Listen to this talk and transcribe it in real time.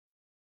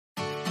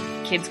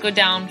kids go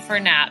down for a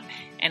nap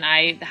and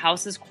the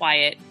house is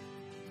quiet,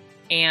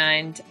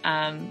 and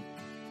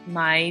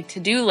my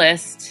to-do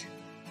list,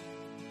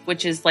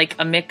 which is like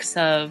a mix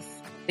of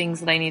things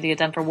that I need to get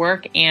done for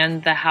work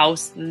and the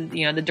house,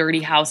 the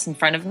dirty house in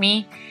front of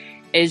me,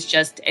 it's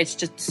just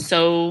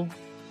so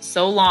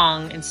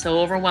long and so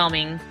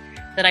overwhelming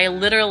that I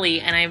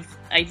literally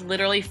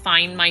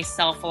find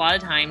myself a lot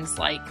of times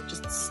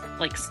just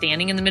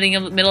standing in the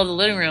middle of the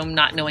living room,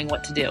 not knowing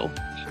what to do.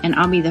 And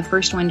I'll be the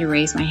first one to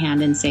raise my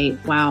hand and say,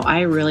 wow,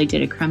 I really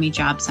did a crummy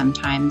job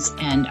sometimes.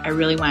 And I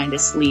really wanted to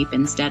sleep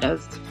instead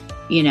of,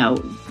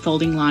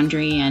 folding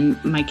laundry.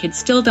 And my kids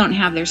still don't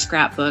have their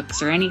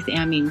scrapbooks or anything.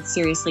 I mean,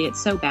 seriously,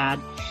 it's so bad.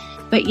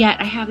 But yet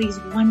I have these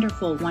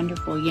wonderful,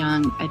 wonderful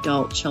young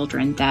adult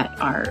children that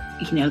are,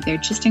 they're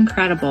just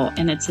incredible.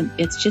 And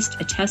it's just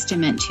a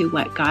testament to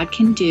what God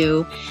can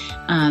do,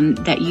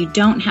 that you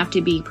don't have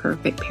to be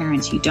perfect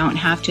parents. You don't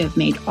have to have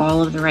made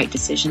all of the right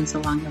decisions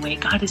along the way.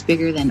 God is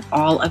bigger than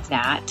all of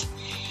that.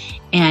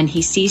 And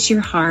He sees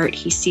your heart.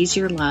 He sees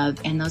your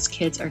love. And those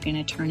kids are going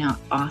to turn out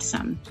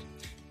awesome.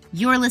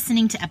 You're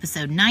listening to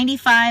episode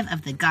 95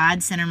 of the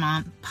God Center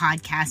Mom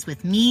podcast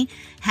with me,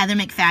 Heather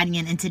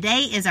McFadden, and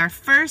today is our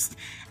first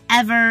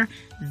ever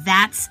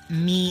That's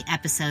Me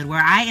episode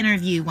where I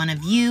interview one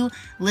of you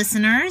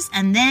listeners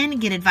and then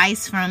get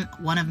advice from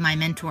one of my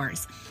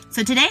mentors.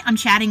 So today I'm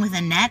chatting with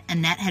Annette.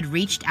 Annette had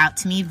reached out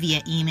to me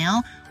via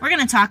email. We're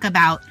going to talk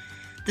about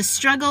the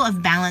struggle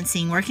of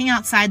balancing working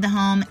outside the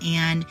home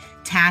and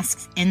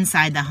tasks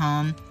inside the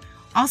home.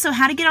 Also,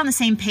 how to get on the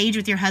same page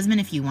with your husband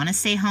if you want to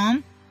stay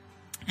home.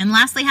 And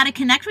lastly, how to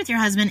connect with your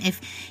husband if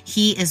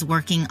he is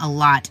working a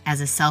lot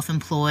as a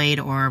self-employed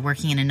or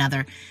working in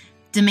another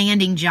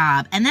demanding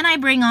job. And then I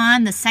bring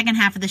on the second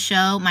half of the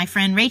show, my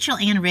friend Rachel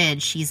Ann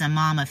Ridge. She's a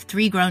mom of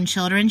 3 grown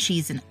children.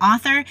 She's an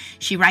author.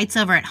 She writes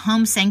over at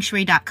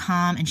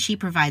homesanctuary.com, and she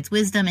provides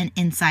wisdom and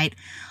insight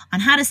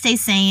on how to stay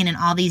sane in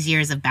all these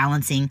years of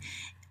balancing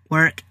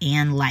work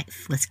and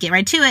life. Let's get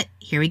right to it.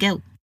 Here we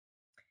go.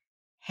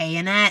 Hey,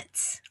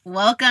 Annette.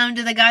 Welcome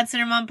to the God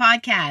Center Mom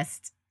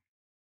podcast.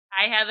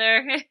 Hi,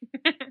 Heather.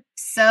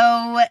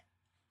 So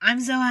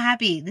I'm so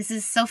happy. This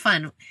is so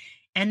fun.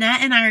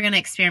 Annette and I are going to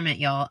experiment,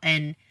 y'all.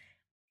 And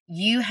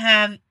you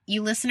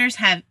listeners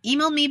have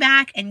emailed me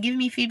back and given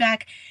me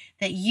feedback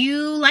that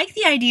you like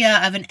the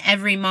idea of an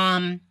Every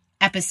Mom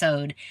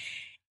episode.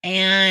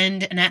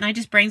 And Annette and I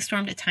just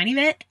brainstormed a tiny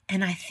bit.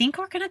 And I think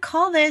we're going to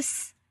call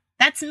this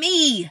That's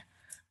Me.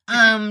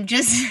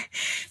 Just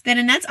that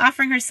Annette's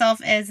offering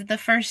herself as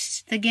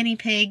the guinea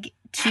pig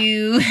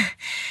to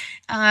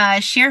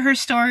share her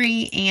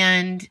story,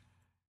 and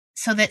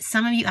so that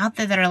some of you out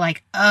there that are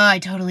like, oh, I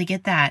totally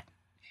get that,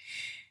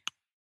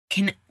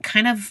 can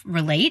kind of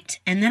relate.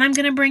 And then I'm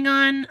going to bring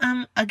on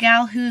a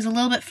gal who's a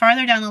little bit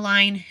farther down the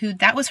line, who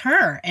that was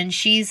her, and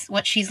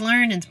what she's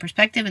learned and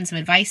perspective and some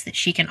advice that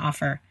she can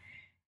offer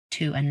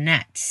to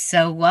Annette.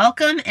 So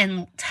welcome,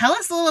 and tell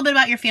us a little bit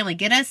about your family.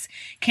 Get us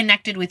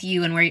connected with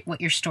you and what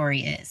your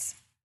story is.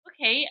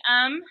 Okay.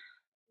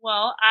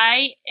 Well,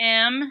 I've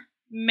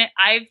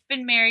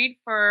been married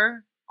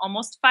for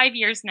almost 5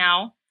 years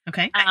now.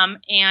 Okay.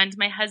 And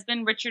my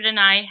husband, Richard, and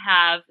I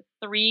have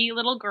 3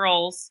 little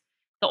girls.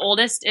 The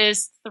oldest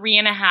is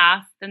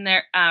 3.5. Then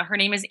her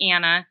name is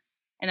Anna.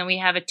 And then we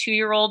have a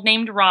 2-year-old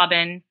named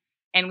Robin.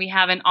 And we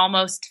have an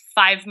almost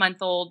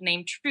 5-month-old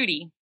named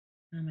Trudy.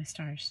 Oh, my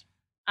stars.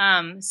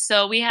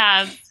 So we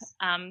have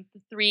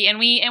 3, and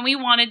we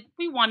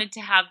wanted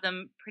to have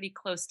them pretty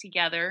close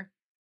together.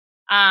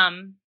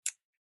 And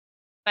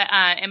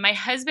my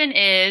husband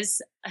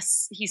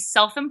he's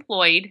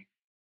self-employed.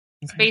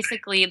 Okay.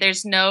 Basically,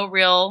 there's no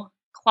real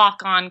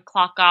clock on,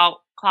 clock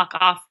out, clock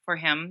off for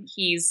him.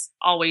 He's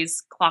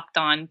always clocked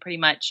on pretty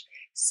much.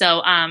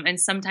 So, and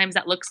sometimes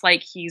that looks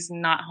like he's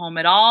not home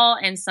at all.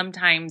 And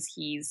sometimes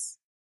he's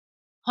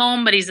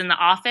home, but he's in the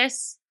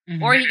office.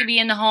 Mm-hmm. Or he could be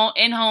in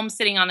home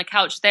sitting on the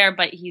couch there,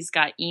 but he's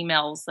got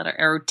emails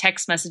or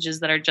text messages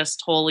that are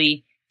just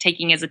totally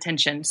taking his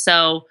attention.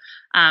 So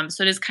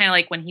it is kind of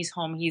like when he's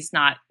home, he's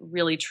not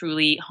really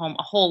truly home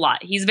a whole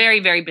lot. He's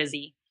very, very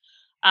busy.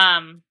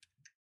 I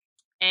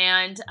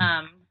am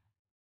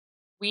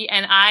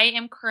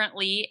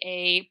currently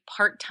a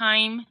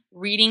part-time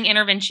reading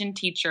intervention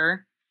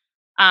teacher.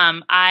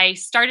 I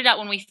started out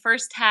when we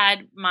first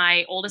had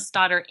my oldest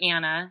daughter,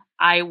 Anna.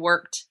 I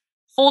worked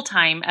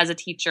full-time as a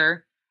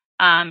teacher.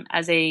 When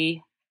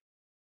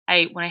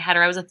I had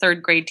her, I was a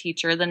 3rd grade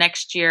teacher. The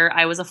next year,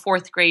 I was a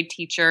 4th grade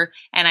teacher,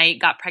 and I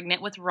got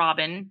pregnant with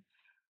Robin.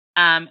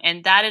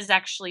 And that is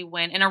actually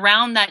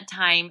around that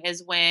time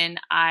is when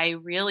I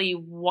really,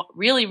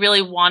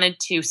 really wanted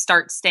to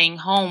start staying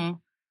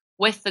home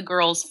with the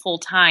girls full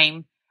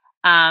time.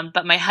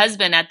 But my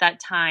husband at that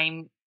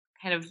time,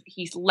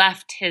 he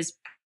left his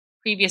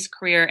previous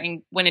career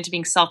and went into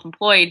being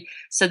self-employed.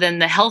 So then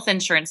the health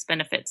insurance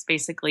benefits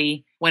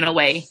basically went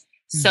away.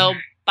 Mm-hmm. So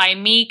by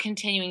me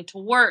continuing to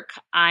work,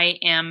 I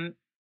am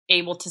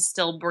able to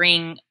still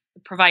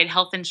provide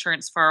health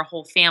insurance for our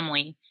whole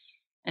family.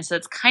 And so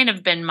it's kind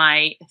of been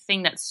my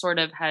thing that sort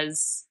of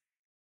has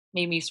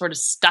made me sort of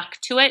stuck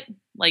to it.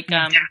 Like,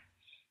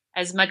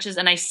 as much as,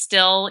 and I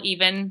still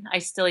even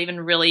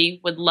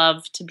really would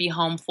love to be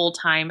home full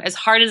time. As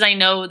hard as I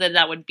know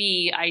that would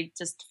be, I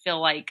just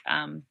feel like,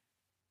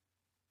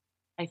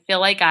 I feel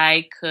like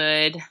I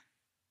could,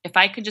 if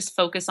I could just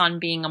focus on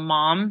being a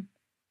mom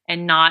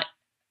and not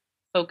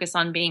focus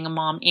on being a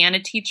mom and a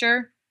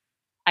teacher,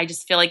 I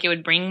just feel like it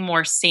would bring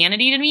more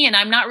sanity to me. And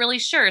I'm not really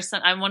sure. So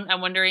I'm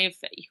wondering if,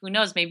 who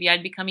knows, maybe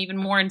I'd become even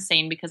more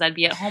insane because I'd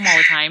be at home all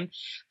the time.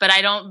 But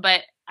I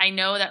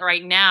know that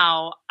right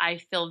now I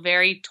feel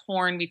very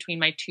torn between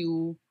my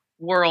two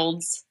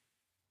worlds,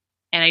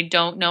 and I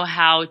don't know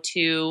how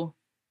to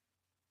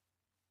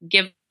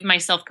give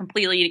myself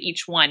completely to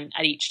each one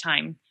at each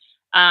time.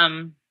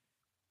 And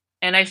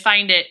I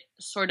find it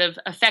sort of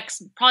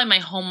affects probably my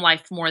home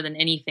life more than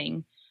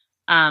anything.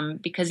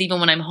 Because even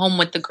when I'm home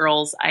with the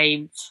girls,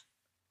 I'm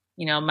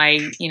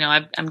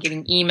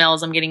getting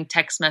emails, I'm getting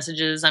text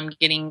messages, I'm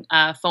getting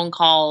phone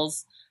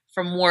calls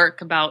from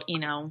work about,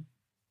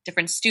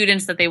 different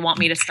students that they want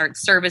me to start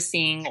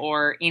servicing,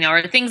 or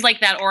things like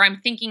that. Or I'm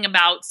thinking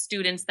about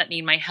students that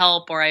need my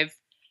help, or I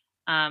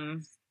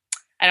don't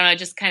know, it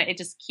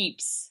just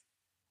keeps,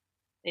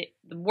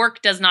 the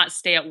work does not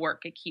stay at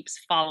work. It keeps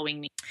following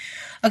me.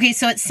 Okay.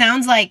 So it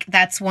sounds like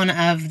that's one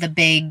of the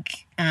big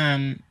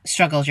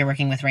struggles you're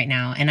working with right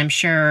now. And I'm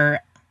sure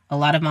a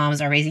lot of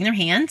moms are raising their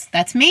hands.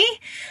 That's me.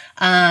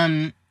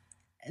 The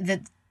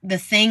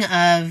thing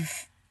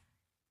of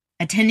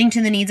attending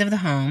to the needs of the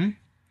home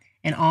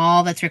and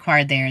all that's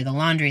required there, the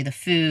laundry, the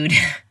food,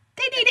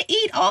 they need to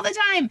eat all the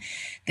time,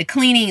 the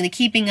cleaning, the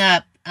keeping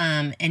up.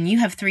 And you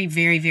have 3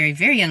 very, very,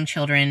 very young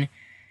children.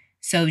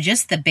 So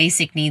just the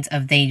basic needs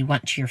of they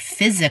want your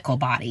physical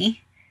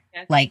body,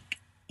 like,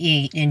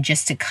 and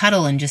just to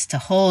cuddle and just to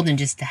hold and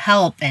just to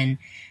help. And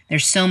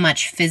there's so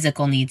much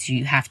physical needs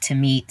you have to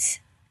meet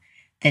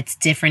that's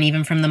different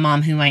even from the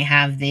mom who might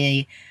have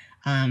the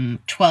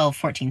 12,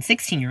 14,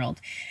 16-year-old.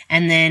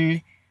 And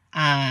then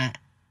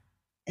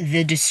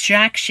the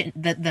distraction,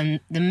 the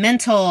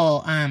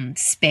mental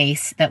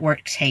space that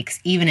work takes,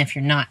 even if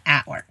you're not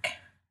at work,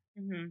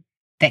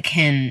 that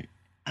can...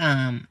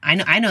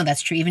 I know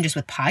that's true even just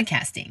with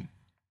podcasting.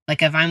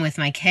 Like if I'm with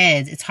my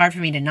kids, it's hard for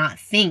me to not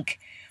think,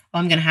 oh,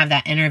 I'm going to have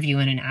that interview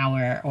in an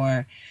hour,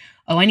 or,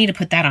 oh, I need to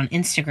put that on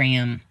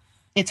Instagram.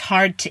 It's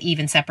hard to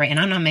even separate, and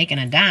I'm not making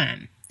a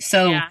dime.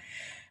 So,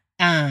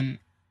 and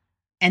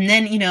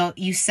then,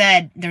 you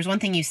said, there's one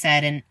thing you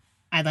said, and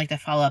I'd like to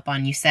follow up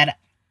on, you said,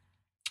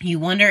 you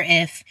wonder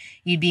if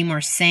you'd be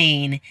more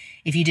sane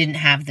if you didn't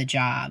have the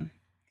job.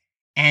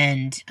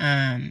 And,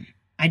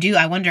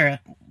 I wonder,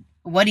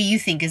 what do you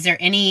think? Is there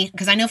any,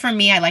 because I know for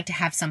me, I like to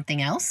have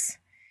something else,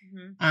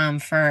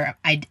 for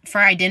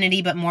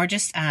identity, but more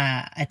just,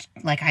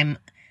 like I'm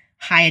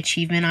high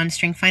achievement on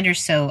Strength Finder.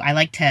 So I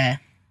like to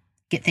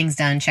get things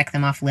done, check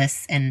them off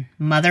lists, and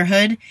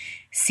motherhood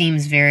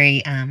seems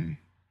very,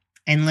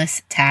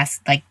 endless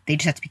tasks. Like they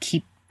just have to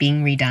keep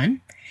being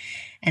redone.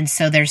 And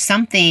so there's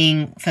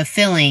something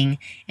fulfilling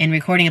in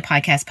recording a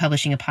podcast,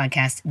 publishing a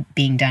podcast,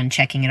 being done,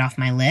 checking it off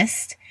my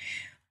list,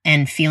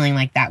 and feeling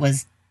like that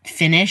was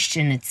finished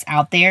and it's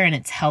out there and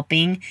it's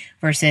helping,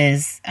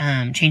 versus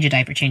change a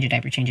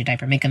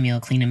diaper, make a meal,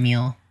 clean a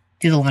meal,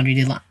 do the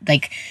laundry,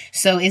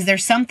 so is there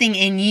something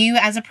in you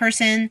as a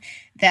person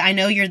that, I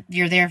know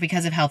you're there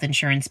because of health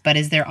insurance, but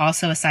is there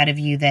also a side of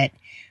you that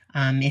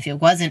if it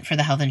wasn't for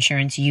the health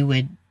insurance, you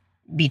would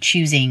be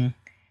choosing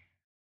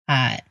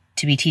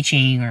to be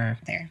teaching or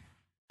there?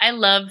 I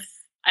love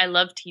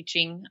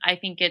teaching. I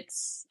think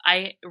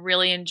I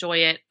really enjoy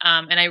it.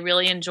 And I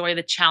really enjoy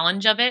the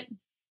challenge of it.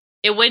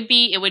 It would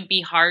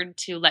be hard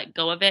to let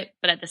go of it,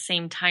 but at the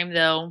same time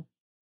though,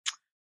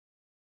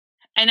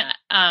 and,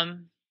 well,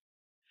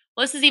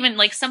 this is even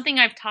like something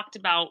I've talked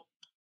about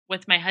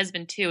with my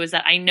husband too, is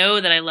that I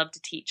know that I love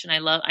to teach, and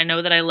I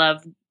know that I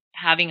love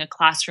having a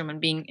classroom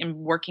and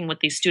working with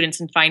these students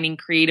and finding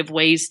creative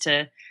ways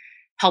to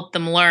help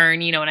them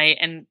learn,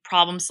 and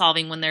problem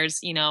solving when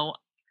there's,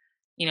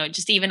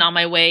 just even on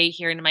my way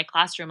here into my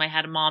classroom, I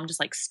had a mom just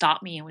like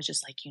stop me and was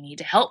just like, you need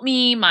to help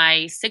me.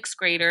 My 6th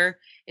grader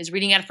is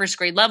reading at a 1st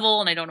grade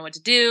level and I don't know what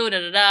to do, and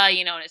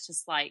it's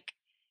just like,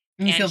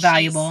 and you feel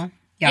valuable.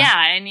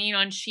 Yeah. And,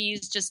 and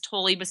she's just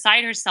totally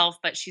beside herself,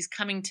 but she's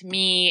coming to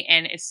me,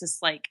 and it's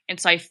just like, and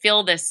so I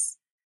feel this,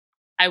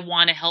 I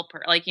want to help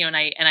her, like, and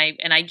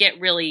I get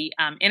really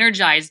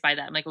energized by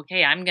that. I'm like,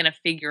 okay, I'm going to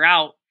figure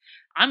out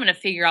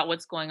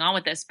what's going on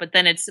with this. But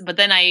then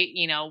I,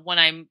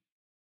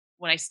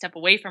 when I step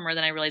away from her,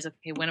 then I realize,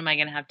 okay, when am I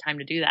going to have time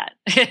to do that?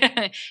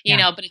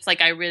 But it's like,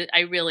 I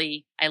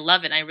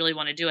love it. And I really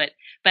want to do it.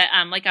 But,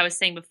 like I was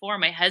saying before,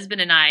 my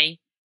husband and I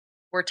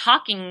were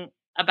talking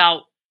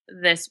about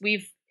this.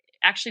 We've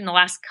actually, in the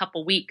last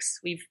couple weeks,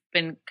 we've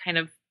been kind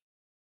of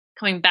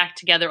coming back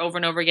together over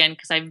and over again,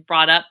 because I've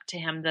brought up to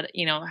him that,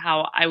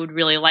 how I would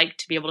really like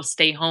to be able to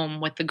stay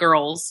home with the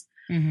girls.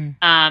 And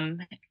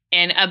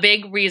a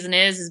big reason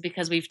is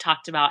because we've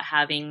talked about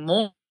having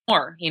more,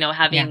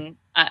 having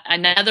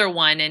another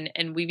one.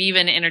 And we've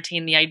even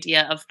entertained the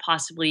idea of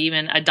possibly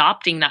even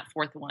adopting that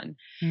fourth one,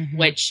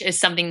 which is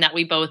something that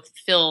we both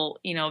feel,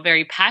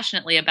 very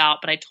passionately about.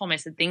 But I told him, I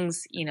said,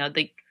 things,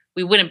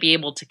 we wouldn't be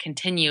able to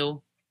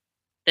continue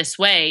this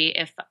way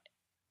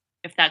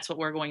if that's what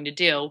we're going to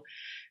do.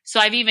 So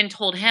I've even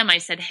told him, I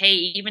said, hey,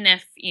 even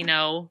if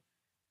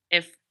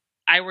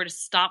I were to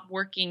stop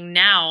working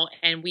now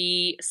and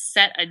we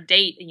set a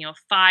date,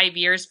 5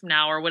 years from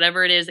now or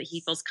whatever it is that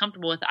he feels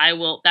comfortable with,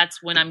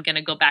 that's when I'm going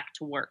to go back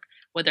to work,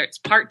 whether it's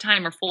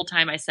part-time or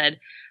full-time. I said,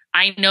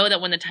 I know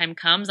that when the time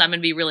comes, I'm going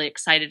to be really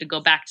excited to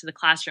go back to the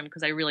classroom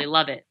because I really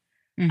love it.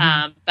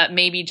 But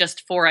maybe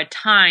just for a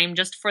time,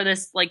 just for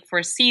this, like for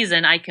a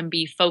season, I can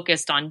be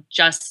focused on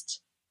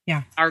just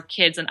our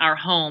kids and our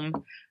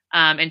home.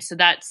 And so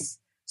that's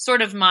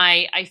sort of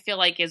I feel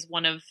like is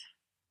one of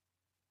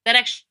that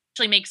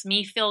actually makes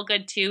me feel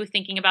good too,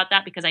 thinking about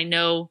that, because I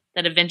know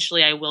that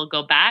eventually I will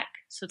go back.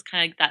 So it's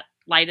kind of like that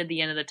light at the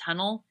end of the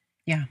tunnel.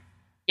 Yeah.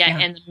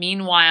 And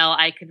meanwhile,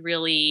 I could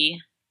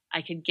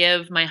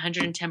give my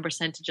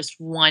 110% to just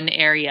one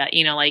area,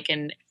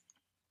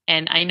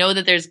 and I know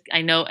that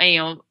I know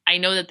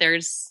that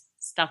there's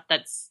stuff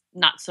that's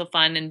not so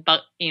fun and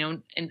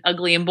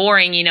ugly and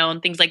boring,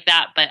 and things like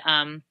that.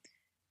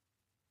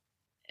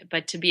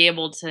 But to be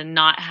able to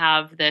not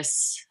have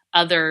this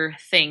other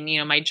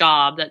thing, my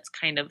job that's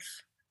kind of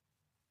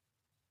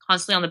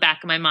constantly on the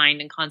back of my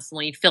mind and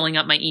constantly filling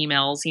up my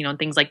emails, and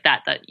things like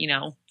that.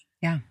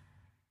 Yeah.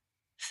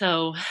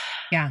 So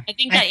I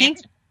think did I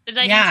answer the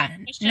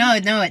question?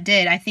 No, it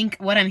did. I think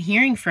what I'm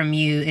hearing from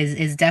you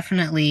is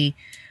definitely,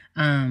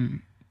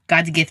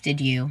 God's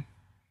gifted you,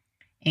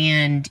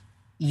 and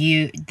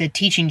the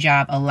teaching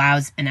job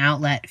allows an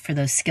outlet for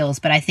those skills.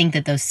 But I think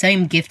that those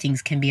same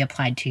giftings can be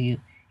applied to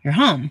your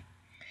home.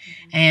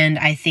 And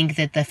I think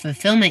that the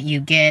fulfillment you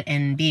get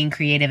in being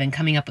creative and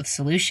coming up with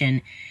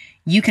solution,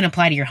 you can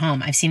apply to your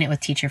home. I've seen it with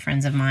teacher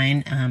friends of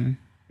mine.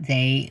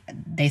 They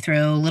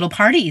throw little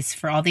parties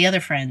for all the other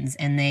friends.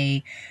 And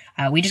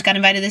we just got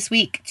invited this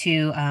week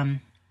to a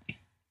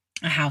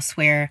house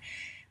where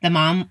the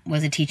mom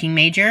was a teaching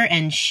major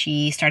and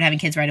she started having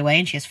kids right away.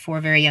 And she has 4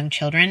 very young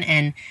children.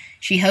 And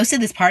she hosted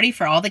this party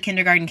for all the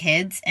kindergarten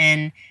kids.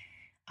 And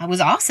it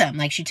was awesome.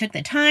 Like, she took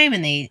the time,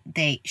 and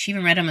she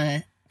even read them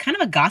a kind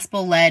of a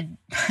gospel-led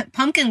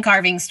pumpkin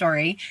carving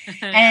story.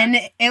 And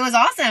it was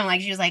awesome.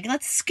 Like, she was like,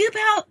 let's scoop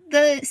out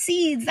the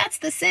seeds. That's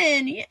the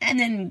sin. And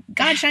then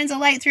God shines a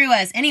light through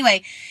us.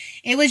 Anyway,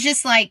 it was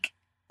just like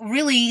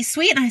really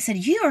sweet. And I said,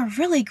 you are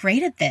really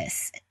great at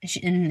this.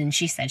 And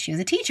she said she was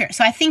a teacher.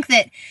 So I think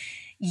that,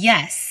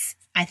 yes,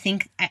 I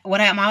think what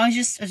I'm always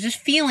just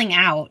feeling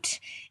out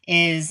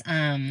is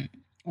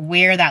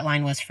where that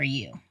line was for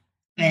you.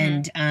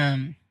 And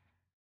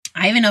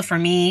I even know for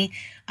me,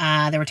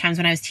 there were times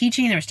when I was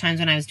teaching, there was times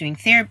when I was doing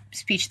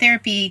speech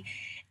therapy,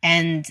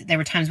 and there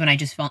were times when I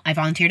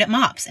volunteered at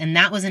MOPS, and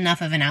that was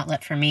enough of an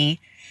outlet for me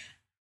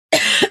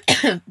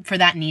for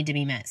that need to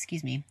be met.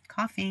 Excuse me,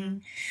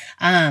 coughing.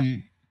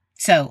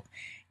 So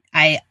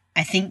I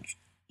think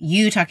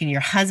you talking to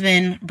your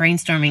husband,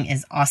 brainstorming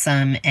is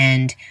awesome,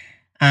 and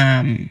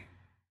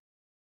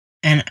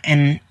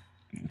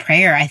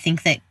prayer. I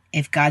think that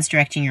if God's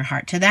directing your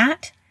heart to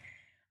that,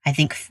 I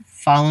think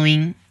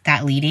following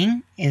that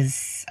leading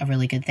is a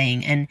really good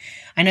thing. And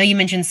I know you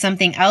mentioned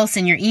something else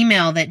in your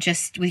email that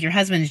just with your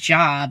husband's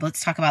job,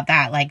 let's talk about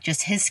that, like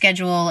just his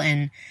schedule,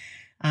 and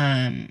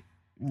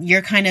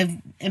you're kind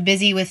of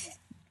busy with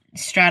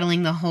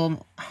straddling the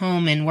whole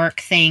home and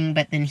work thing,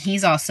 but then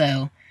he's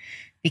also,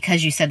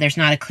 because you said there's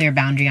not a clear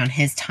boundary on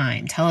his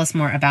time. Tell us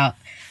more about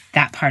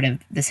that part of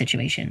the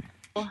situation.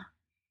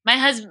 My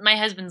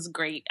husband's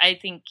great. I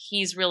think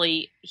he's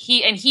really,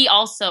 he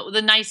also,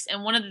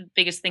 one of the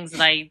biggest things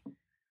that I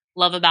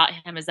love about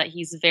him is that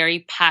he's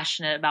very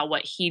passionate about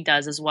what he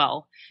does as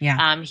well.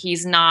 Yeah.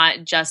 He's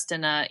not just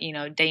in a,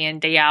 day in,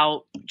 day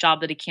out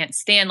job that he can't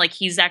stand. Like,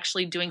 he's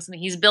actually doing something,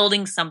 he's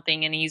building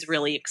something, and he's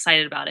really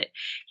excited about it.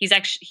 He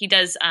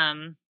does,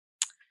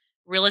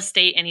 real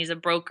estate, and he's a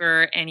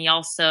broker, and he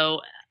also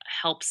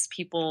helps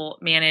people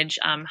manage,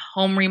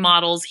 home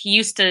remodels. He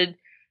used to,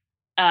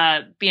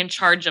 be in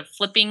charge of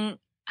flipping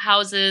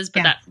houses,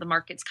 but the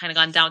market's kind of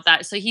gone down with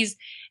that. So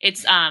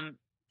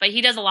but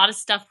he does a lot of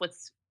stuff with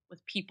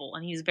people,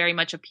 and he's very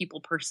much a people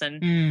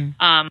person.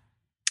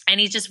 And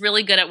he's just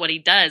really good at what he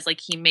does.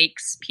 Like, he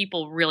makes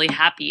people really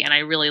happy. And I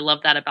really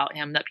love that about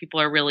him, that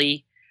people are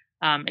really,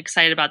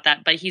 excited about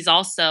that. But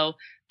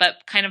but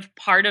kind of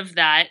part of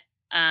that,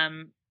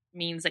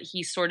 means that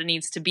he sort of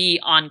needs to be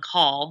on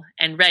call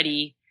and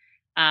ready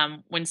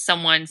when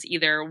someone's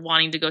either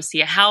wanting to go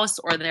see a house,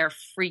 or they're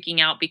freaking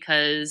out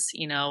because,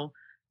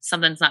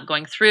 something's not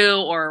going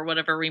through, or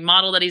whatever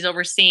remodel that he's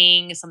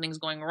overseeing, something's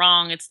going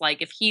wrong. It's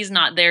like, if he's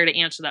not there to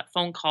answer that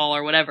phone call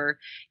or whatever,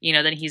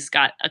 then he's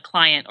got a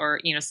client or,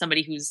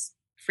 somebody who's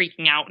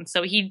freaking out. And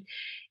so he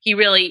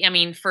really,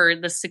 for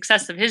the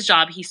success of his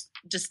job, he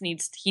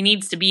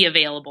needs to be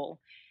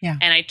available. Yeah.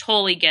 And I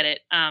totally get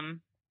it.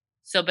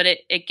 But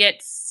it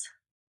gets,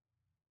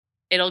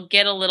 it'll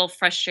get a little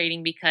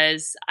frustrating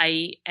because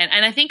and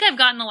I think I've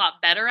gotten a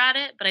lot better at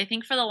it, but I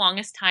think for the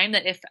longest time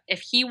that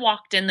if he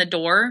walked in the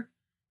door,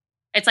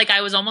 it's like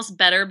I was almost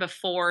better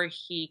before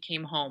he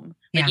came home.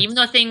 Like even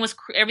though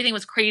everything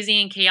was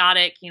crazy and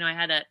chaotic,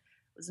 I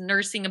was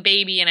nursing a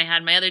baby and I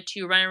had my other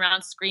two running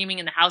around screaming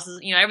and the house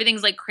is,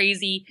 everything's like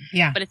crazy.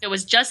 Yeah. But if it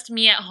was just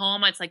me at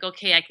home, it's like,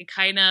 okay, I could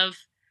kind of.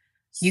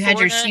 You had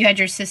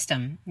your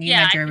system. You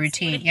had your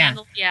routine.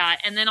 Yeah.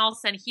 And then all of a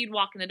sudden he'd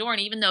walk in the door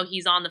and even though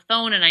he's on the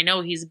phone and I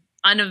know he's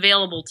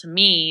unavailable to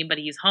me, but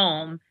he's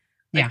home.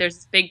 Like there's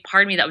this big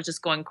part of me that was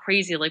just going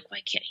crazy. Like,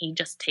 why can't he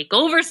just take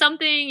over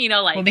something?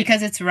 Well,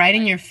 because it's right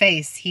in your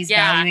face. He's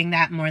valuing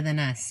that more than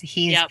us.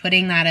 He is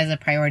putting that as a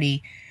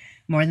priority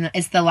more than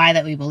it's the lie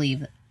that we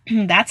believe.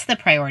 That's the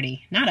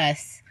priority, not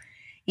us.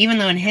 Even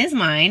though in his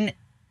mind,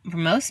 for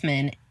most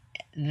men,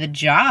 the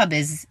job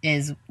is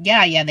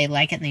they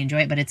like it and they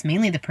enjoy it, but it's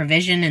mainly the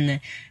provision and the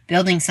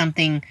building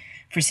something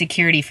for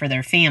security for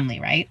their family,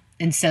 right?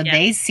 And so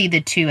they see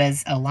the two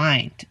as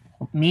aligned.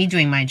 Me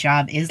doing my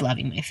job is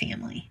loving my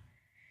family.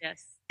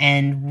 Yes.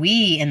 And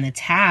we in the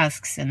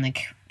tasks and the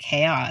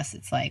chaos,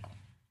 it's like,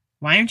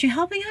 why aren't you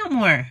helping out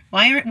more?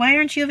 Why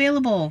aren't you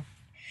available?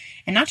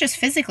 And not just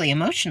physically,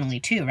 emotionally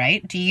too,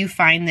 right? Do you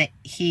find that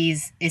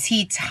is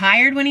he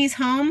tired when he's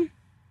home?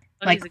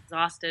 He's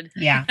exhausted.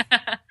 Yeah.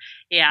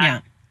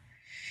 Yeah.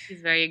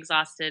 He's very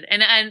exhausted.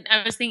 And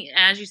I was thinking,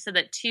 as you said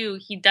that too,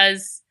 he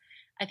does,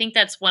 I think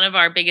that's one of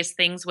our biggest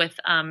things with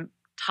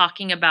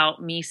talking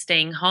about me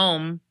staying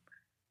home.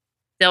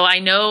 Though I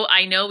know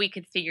we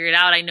could figure it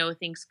out. I know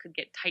things could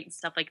get tight and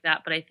stuff like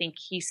that. But I think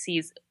he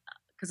sees,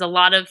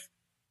 because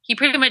he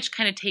pretty much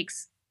kind of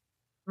takes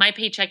my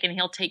paycheck and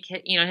he'll take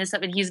his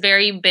stuff. And he's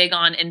very big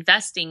on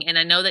investing. And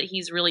I know that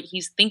he's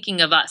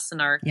thinking of us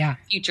and our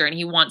future. And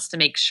he wants to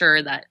make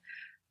sure that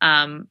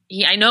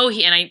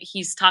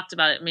he's talked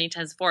about it many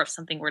times before. If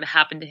something were to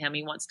happen to him,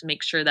 he wants to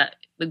make sure that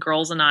the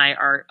girls and I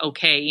are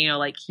okay.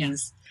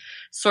 He's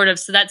so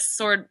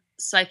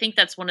I think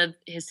that's one of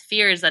his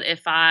fears, that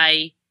if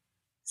I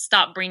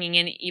stop bringing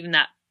in even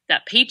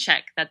that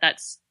paycheck,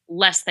 that's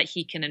less that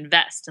he can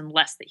invest and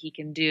less that he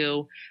can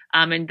do.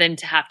 And then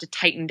to have to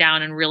tighten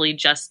down and really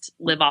just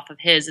live off of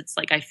his, it's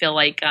like, I feel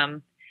like,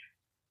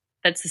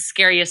 that's the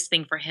scariest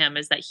thing for him,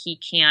 is that he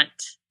can't,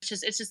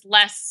 it's just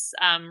less,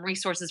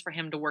 resources for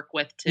him to work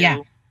with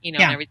and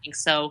everything.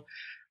 So,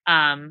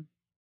 and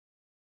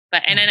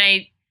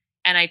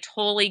I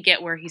totally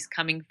get where he's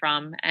coming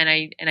from. And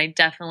I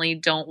definitely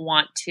don't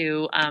want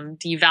to,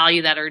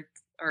 devalue that or,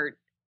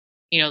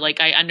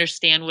 I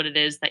understand what it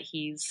is that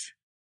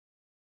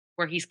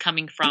where he's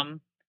coming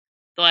from.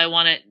 Though I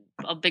want it,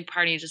 a big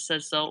part of me just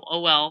says, so,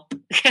 oh well.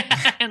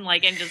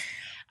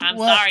 I'm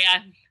sorry.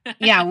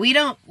 We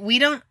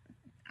don't,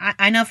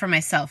 I know for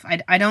myself,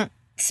 I don't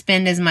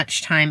spend as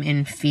much time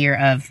in fear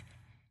of,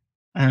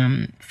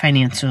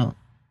 financial,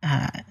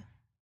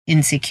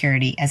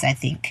 insecurity as I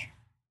think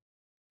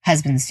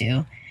husbands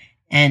do.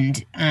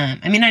 And, as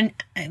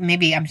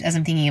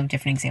I'm thinking of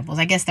different examples,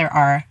 I guess there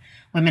are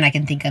women I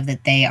can think of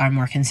that they are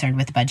more concerned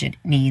with budget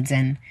needs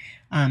and,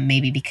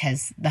 maybe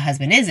because the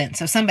husband isn't.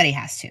 So somebody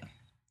has to.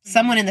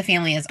 Someone in the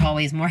family is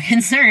always more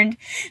concerned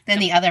than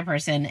the other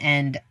person.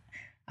 And,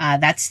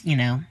 that's,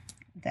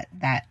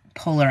 that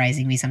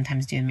polarizing we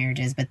sometimes do in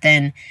marriages. But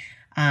then,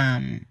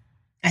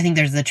 I think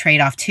there's the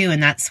trade-off too.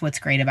 And that's what's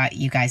great about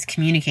you guys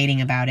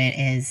communicating about it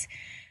is,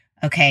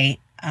 okay,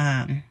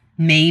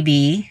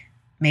 maybe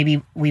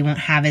we won't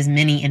have as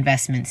many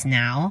investments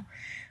now,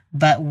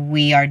 but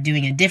we are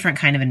doing a different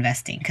kind of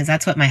investing. Because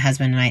that's what my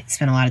husband and I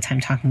spend a lot of time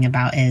talking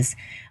about is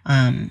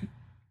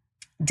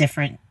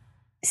different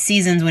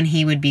seasons when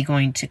he would be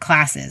going to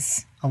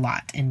classes a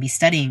lot and be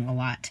studying a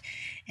lot.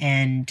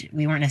 And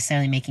we weren't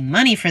necessarily making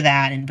money for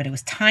that, but it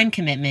was time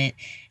commitment.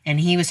 And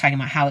he was talking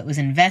about how it was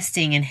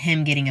investing in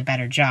him getting a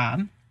better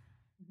job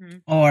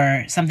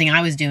or something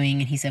I was doing.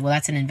 And he said, well,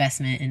 that's an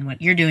investment in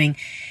what you're doing.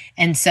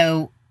 And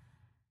so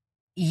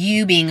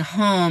you being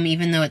home,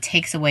 even though it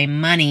takes away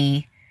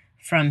money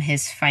from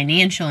his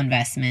financial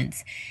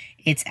investments,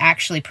 it's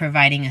actually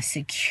providing a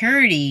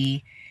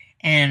security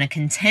and a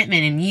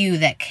contentment in you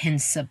that can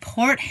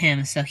support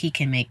him so he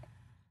can make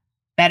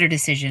better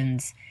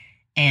decisions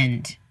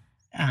and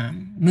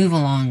move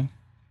along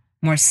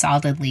more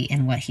solidly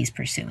in what he's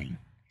pursuing.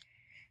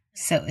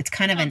 So it's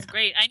kind of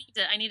great.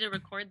 I need to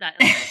record that.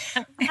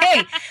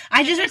 Hey,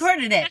 I just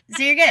recorded it,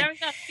 so you're good. There we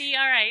go. See,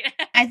 all right.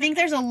 I think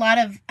there's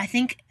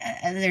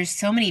there's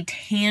so many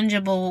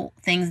tangible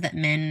things that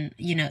men,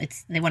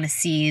 they want to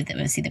see. They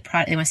want to see the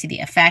product. They want to see the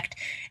effect.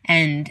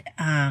 And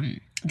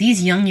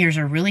these young years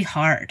are really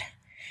hard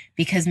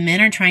because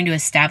men are trying to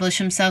establish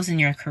themselves in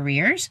your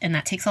careers, and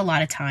that takes a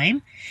lot of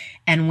time.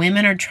 And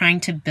women are trying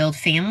to build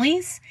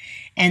families,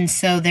 and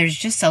so there's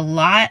just a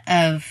lot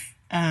of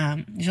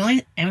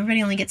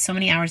everybody only gets so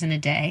many hours in a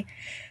day,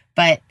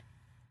 but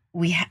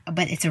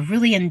it's a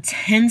really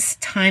intense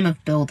time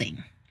of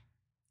building,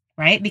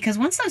 right? Because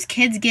once those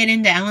kids get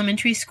into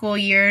elementary school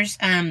years,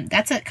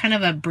 that's a kind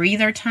of a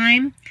breather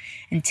time.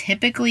 And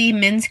typically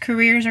men's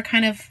careers are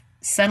kind of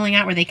settling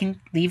out where they can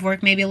leave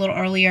work maybe a little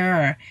earlier,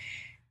 or,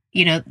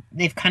 you know,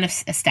 they've kind of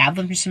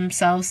established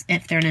themselves,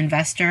 if they're an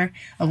investor,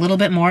 a little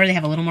bit more, they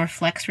have a little more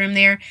flex room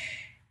there.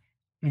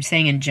 I'm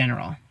saying in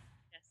general,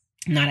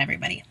 not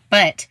everybody,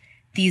 but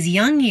these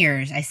young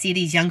years, I see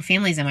these young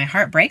families and my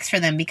heart breaks for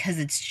them because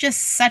it's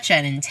just such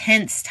an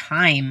intense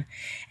time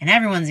and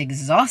everyone's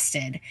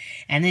exhausted.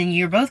 And then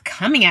you're both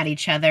coming at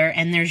each other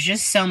and there's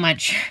just so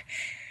much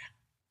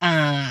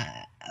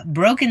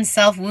broken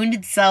self,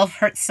 wounded self,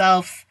 hurt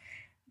self,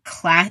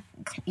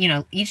 you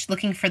know, each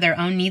looking for their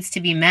own needs to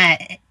be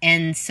met.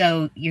 And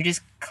so you're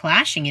just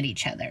clashing at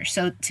each other.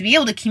 So to be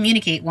able to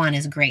communicate, one,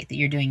 is great that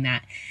you're doing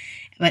that.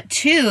 But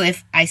two,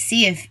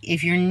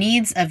 if your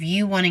needs of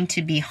you wanting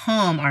to be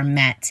home are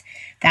met,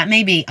 that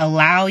maybe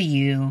allow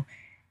you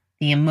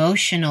the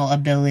emotional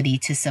ability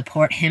to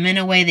support him in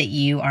a way that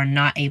you are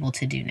not able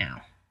to do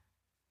now.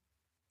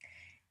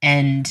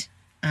 And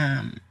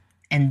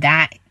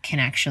that can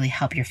actually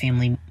help your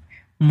family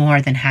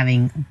more than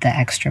having the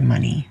extra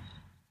money.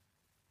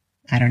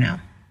 I don't know.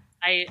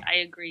 I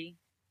agree.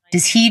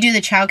 Does he do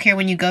the childcare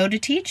when you go to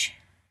teach?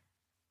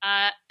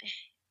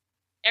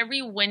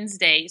 Every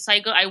Wednesday. So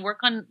I work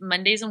on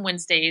Mondays and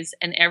Wednesdays,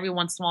 and every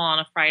once in a while on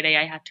a Friday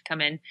I have to come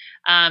in.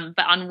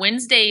 But on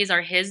Wednesdays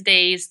are his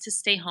days to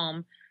stay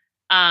home.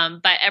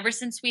 But ever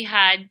since we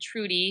had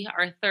Trudy,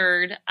 our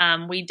third,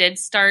 we did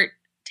start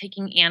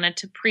taking Anna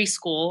to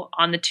preschool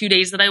on the 2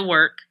 days that I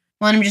work.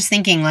 Well, and I'm just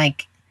thinking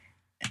like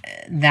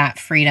that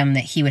freedom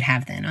that he would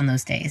have then on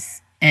those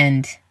days.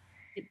 And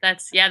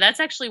that's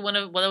actually one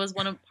of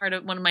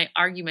my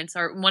arguments,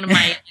 or one of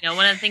my, you know,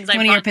 one of the things I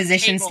one of your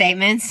position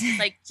statements.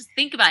 Like, just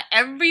think about it.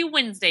 Every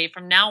Wednesday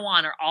from now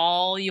on are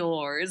all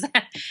yours.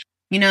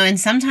 You know, and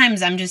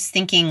sometimes I'm just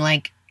thinking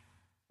like,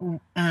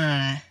 when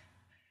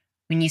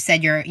you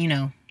said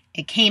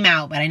it came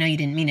out, but I know you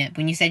didn't mean it.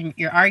 When you said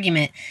your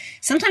argument,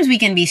 sometimes we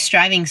can be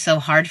striving so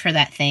hard for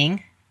that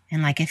thing.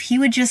 And like, if he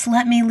would just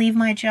let me leave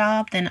my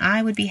job, then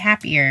I would be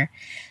happier.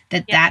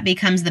 That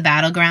becomes the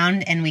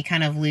battleground and we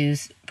kind of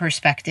lose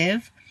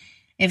perspective.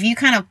 If you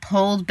kind of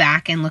pulled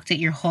back and looked at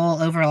your whole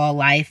overall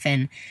life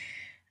and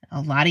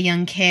a lot of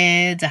young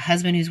kids, a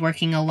husband who's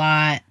working a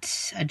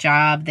lot, a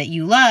job that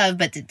you love,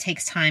 but it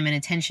takes time and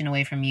attention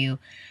away from you.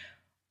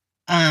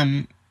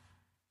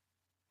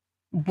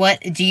 What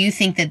do you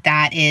think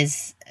that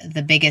is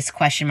the biggest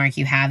question mark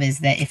you have, is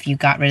that if you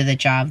got rid of the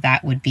job,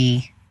 that would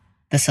be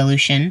the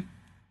solution?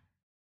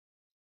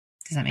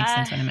 Does that make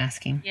sense what I'm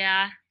asking?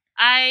 Yeah.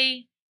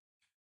 I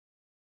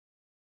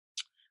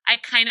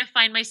kind of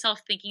find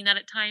myself thinking that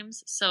at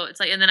times. So it's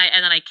like, and then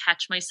I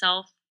catch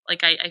myself.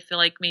 Like, I feel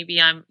like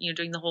maybe I'm, you know,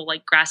 doing the whole,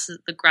 like,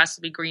 the grass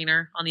will be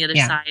greener on the other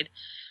side.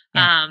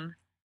 Yeah.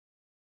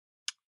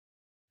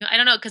 I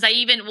don't know. Cause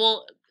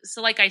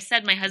so like I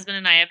said, my husband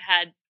and I have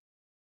had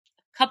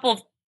a couple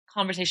of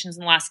conversations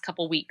in the last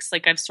couple of weeks.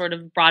 Like, I've sort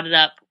of brought it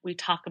up. We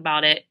talk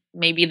about it.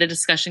 Maybe the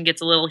discussion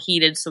gets a little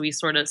heated. So we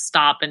sort of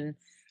stop and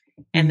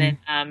then,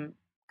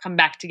 come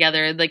back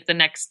together like the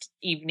next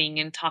evening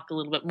and talk a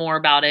little bit more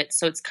about it.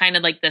 So it's kind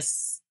of like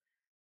this,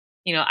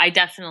 you know,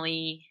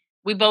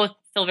 we both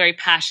feel very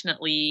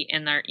passionately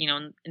in our, you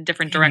know, in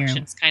different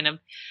directions, kind of.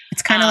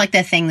 It's kind of like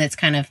the thing that's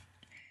kind of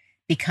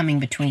becoming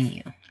between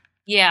you.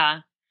 Yeah.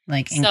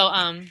 Like, so,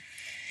 yeah.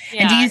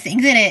 And do you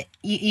think that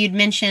you'd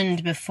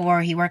mentioned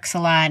before he works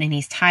a lot and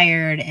he's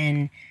tired,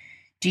 and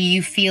do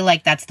you feel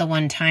like that's the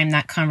one time,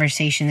 that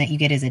conversation, that you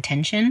get his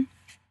attention?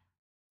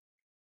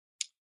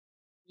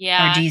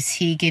 Yeah. Or does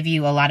he give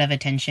you a lot of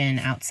attention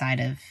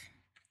outside of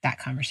that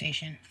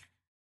conversation?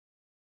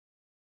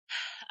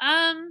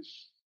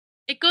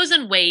 It goes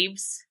in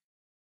waves.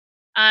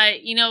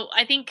 You know,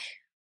 I think,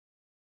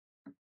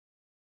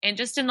 and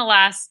just in the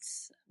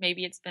last,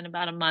 maybe it's been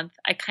about a month,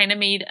 I kind of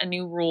made a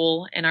new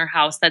rule in our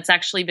house that's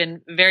actually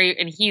been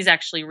and he's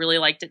actually really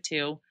liked it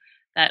too.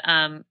 That,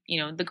 you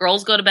know, the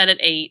girls go to bed at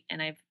 8,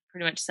 and I've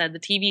pretty much said the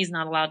TV is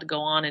not allowed to go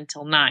on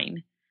until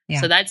 9.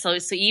 Yeah. So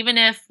even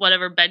if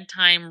whatever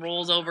bedtime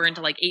rolls over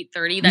into like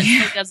 8:30, that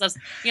still gives us,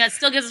 it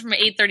still gives us from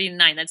 8:30 to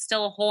 9. That's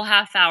still a whole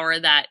half hour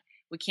that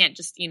we can't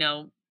just,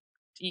 the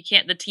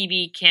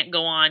TV can't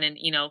go on, and,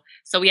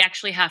 so we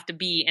actually have to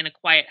be in a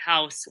quiet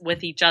house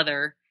with each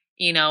other,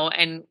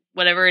 and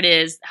whatever it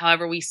is,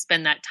 however we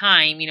spend that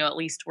time, at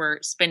least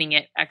we're spending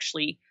it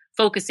actually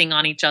focusing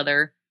on each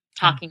other,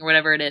 talking or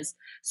whatever it is.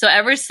 So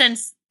ever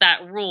since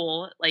that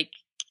rule,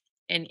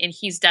 and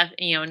he's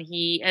and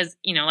he has,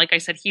 like I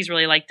said, he's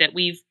really liked it.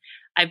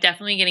 I've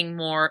definitely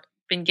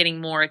been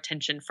getting more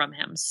attention from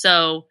him.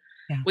 So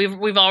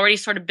we've already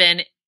sort of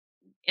been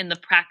in the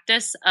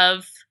practice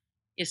of,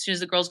 as soon as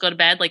the girls go to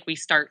bed, we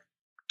start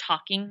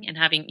talking and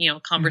having,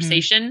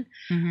 conversation.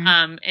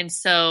 Mm-hmm. And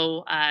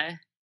so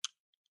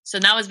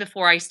that was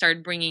before I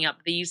started bringing up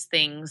these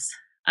things,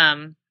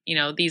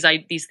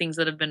 these things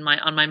that have been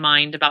on my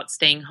mind about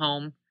staying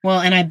home.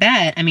 Well, and I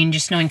bet,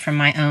 just knowing from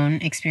my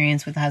own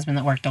experience with a husband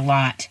that worked a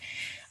lot,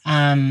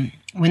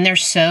 when they're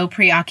so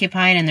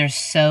preoccupied and there's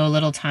so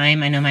little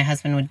time, I know my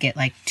husband would get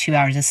 2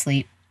 hours of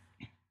sleep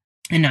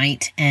a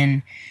night,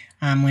 and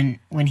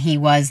When he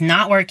was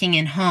not working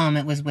in home,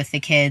 it was with the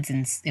kids,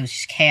 and it was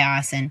just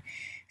chaos, and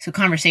so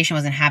conversation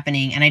wasn't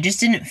happening, and I just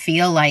didn't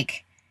feel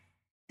like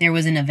there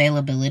was an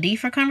availability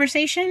for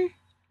conversation.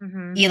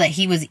 Like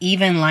he was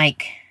even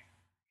like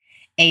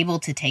able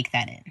to take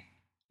that in.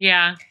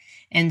 Yeah.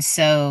 And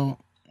so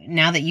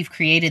now that you've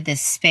created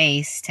this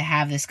space to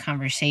have this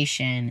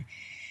conversation,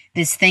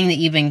 this thing that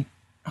you've been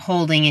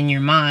holding in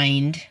your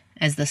mind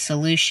as the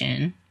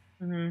solution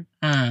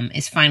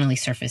is finally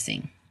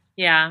surfacing.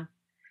 Yeah.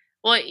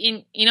 Well,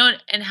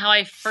 and how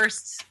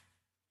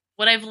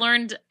what I've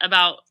learned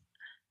about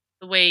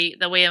the way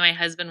my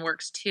husband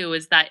works too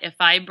is that if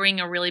I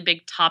bring a really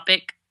big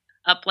topic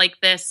up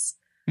like this,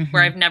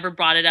 where I've never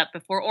brought it up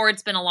before, or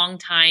it's been a long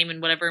time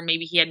and whatever,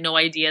 maybe he had no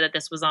idea that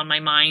this was on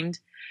my mind.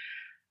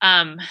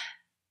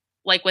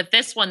 Like with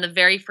this one, the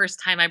very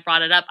first time I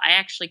brought it up, I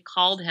actually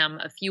called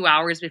him a few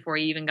hours before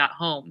he even got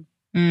home.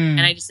 And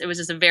it was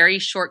just a very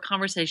short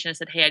conversation. I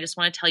said, hey, I just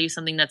want to tell you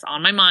something that's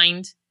on my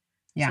mind.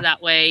 Yeah. So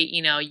that way,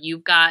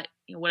 you've got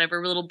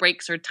whatever little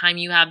breaks or time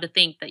you have to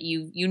think that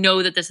you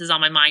know that this is on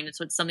my mind. And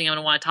so it's something I'm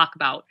going to want to talk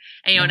about.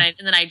 And, and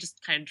then I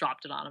just kind of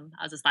dropped it on him.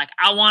 I was just like,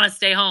 I want to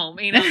stay home,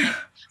 like,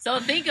 so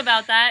think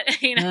about that,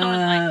 and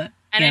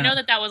I know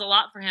that was a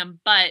lot for him,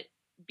 but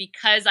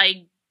because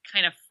I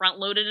kind of front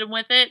loaded him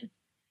with it,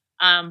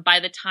 by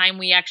the time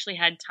we actually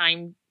had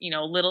time,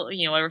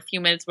 every few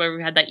minutes where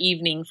we had that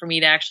evening for me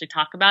to actually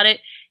talk about it,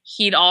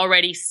 he'd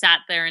already sat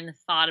there and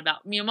thought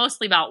about,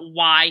 mostly about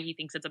why he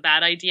thinks it's a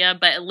bad idea,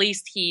 but at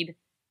least he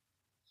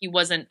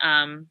wasn't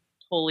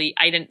totally,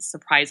 I didn't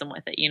surprise him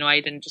with it.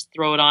 I didn't just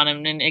throw it on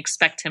him and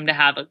expect him to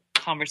have a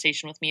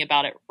conversation with me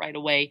about it right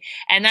away.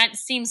 And that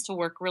seems to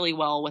work really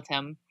well with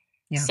him.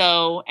 Yeah.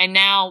 So, and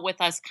now with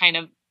us kind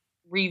of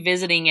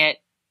revisiting it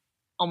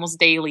almost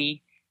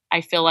daily, I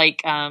feel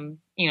like,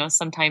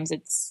 sometimes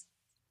it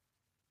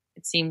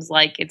seems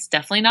like it's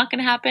definitely not going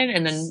to happen.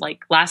 And then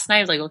like last night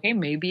I was like, okay,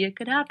 maybe it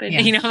could happen,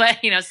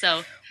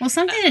 so. Well,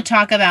 something to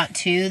talk about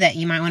too, that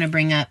you might want to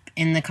bring up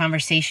in the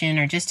conversation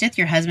or just with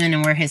your husband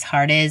and where his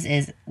heart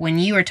is when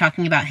you were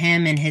talking about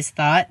him and his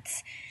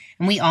thoughts,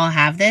 and we all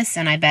have this,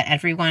 and I bet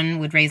everyone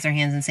would raise their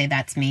hands and say,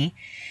 that's me.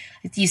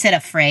 You said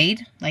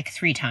afraid like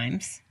 3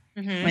 times.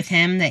 With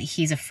him, that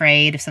he's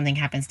afraid if something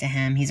happens to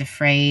him, he's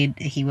afraid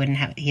he was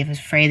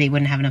afraid that he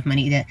wouldn't have enough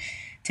money to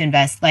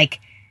invest, like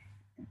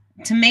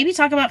to maybe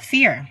talk about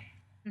fear.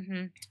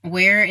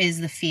 Where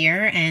is the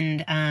fear?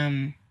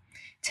 And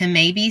to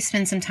maybe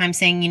spend some time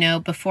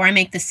saying, before I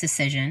make this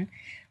decision,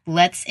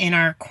 let's, in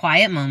our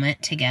quiet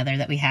moment together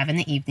that we have in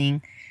the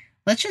evening,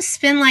 let's just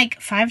spend like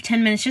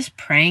 5-10 minutes just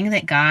praying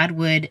that God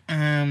would,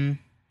 that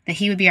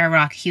he would be our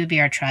rock, he would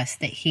be our trust,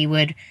 that he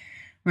would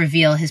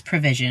reveal his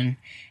provision,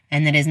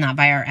 and that is not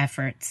by our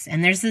efforts.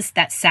 And there's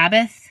that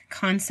Sabbath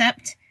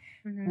concept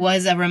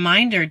was a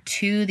reminder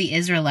to the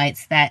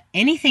Israelites that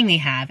anything they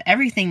have,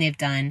 everything they've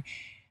done,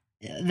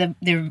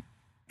 the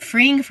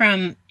freeing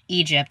from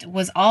Egypt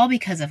was all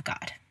because of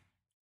God.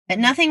 That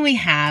nothing we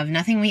have,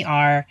 nothing we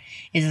are,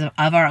 is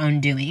of our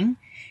own doing.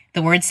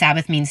 The word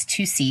Sabbath means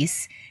to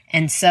cease.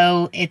 And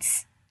so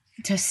it's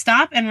to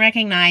stop and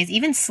recognize,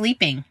 even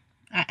sleeping.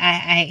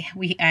 My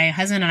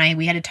husband and I,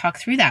 we had to talk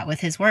through that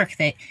with his work,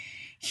 that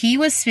he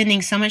was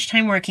spending so much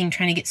time working,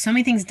 trying to get so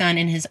many things done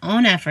in his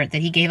own effort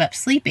that he gave up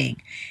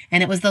sleeping.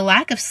 And it was the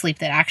lack of sleep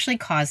that actually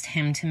caused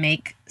him to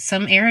make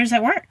some errors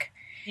at work.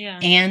 Yeah.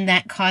 And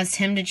that caused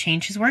him to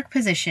change his work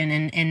position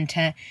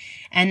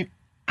and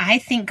I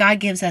think God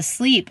gives us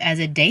sleep as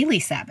a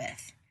daily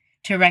Sabbath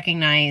to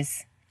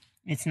recognize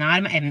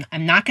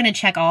I'm not going to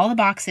check all the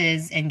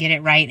boxes and get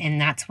it right.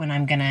 And that's when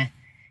I'm going to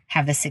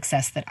have the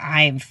success that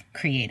I've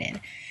created.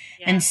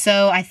 Yeah. And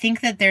so I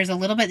think that there's a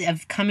little bit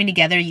of coming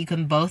together you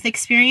can both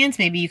experience.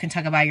 Maybe you can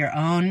talk about your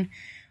own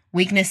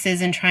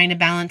weaknesses in trying to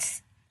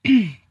balance,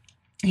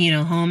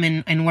 home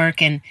and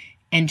work, and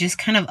just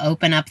kind of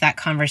open up that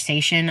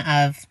conversation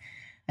of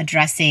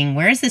addressing,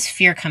 where is this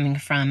fear coming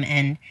from,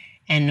 and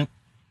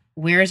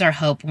where is our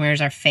hope, where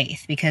is our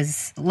faith?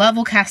 Because love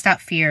will cast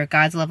out fear.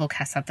 God's love will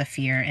cast out the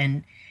fear.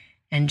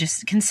 And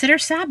just consider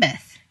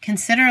Sabbath.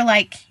 Consider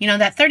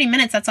that 30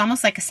 minutes, that's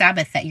almost like a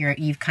Sabbath that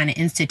you've kind of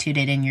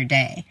instituted in your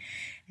day.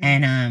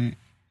 And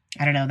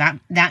I don't know,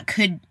 that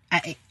could,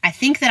 I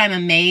think that I'm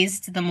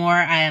amazed the more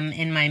I am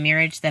in my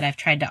marriage that I've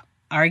tried to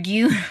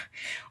argue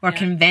or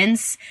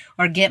convince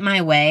or get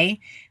my way,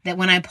 that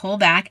when I pull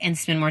back and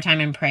spend more time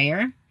in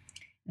prayer,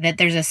 that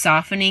there's a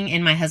softening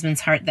in my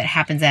husband's heart that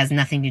happens that has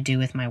nothing to do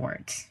with my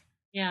words.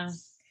 Yeah.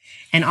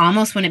 And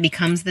almost when it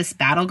becomes this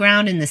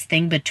battleground and this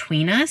thing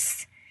between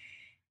us,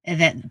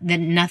 that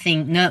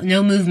nothing,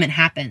 no movement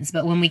happens.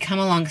 But when we come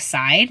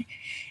alongside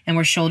and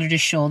we're shoulder to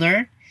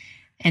shoulder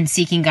and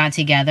seeking God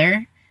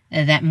together,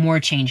 that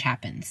more change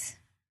happens.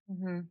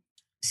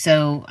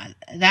 So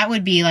that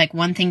would be like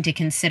one thing to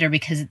consider,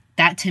 because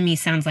that to me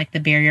sounds like the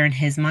barrier in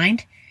his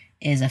mind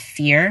is a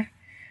fear.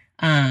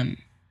 I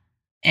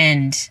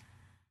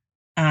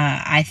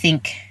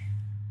think,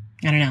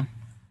 I don't know.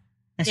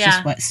 That's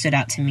just what stood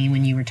out to me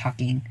when you were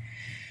talking.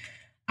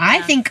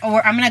 I think,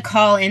 or I'm going to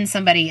call in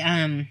somebody,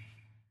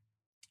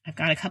 I've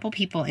got a couple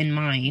people in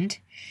mind,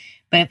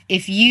 but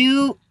if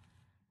you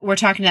were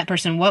talking to that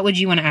person, what would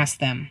you want to ask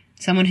them?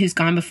 Someone who's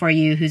gone before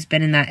you, who's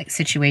been in that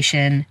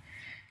situation,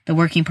 the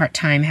working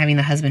part-time, having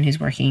the husband who's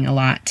working a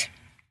lot.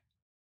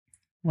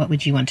 What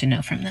would you want to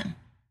know from them?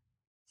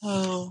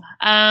 Oh,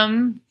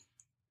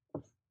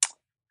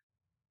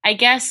 I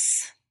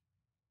guess,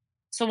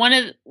 so one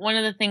of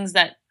the things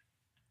that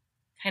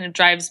kind of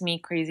drives me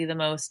crazy the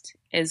most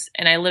is,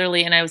 and I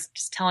was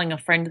just telling a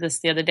friend this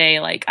the other day,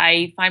 like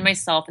I find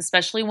myself,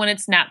 especially when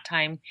it's nap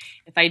time,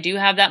 if I do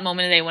have that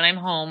moment of the day when I'm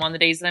home, on the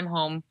days that I'm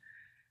home,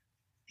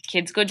 the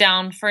kids go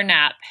down for a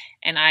nap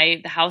and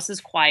the house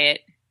is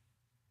quiet,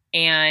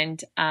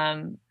 and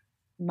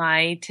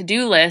my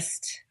to-do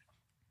list,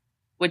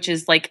 which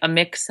is like a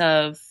mix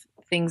of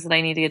things that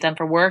I need to get done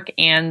for work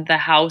and the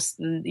house,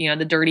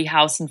 the dirty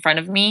house in front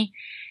of me,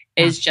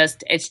 is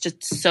just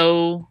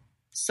so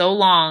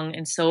long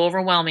and so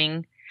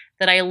overwhelming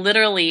that I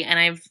literally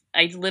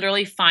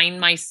find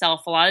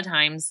myself a lot of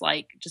times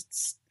like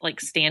just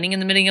like standing in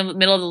the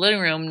middle of the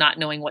living room, not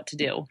knowing what to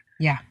do.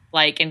 Yeah.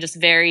 Like, and just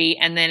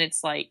and then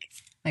it's like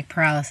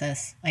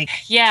paralysis. Like,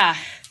 yeah.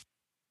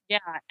 Yeah.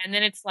 And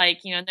then it's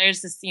like,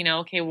 there's this,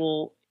 okay,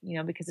 well,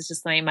 because it's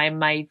just like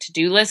my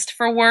to-do list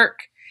for work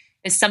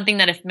is something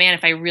that if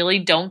I really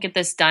don't get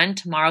this done,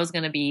 tomorrow's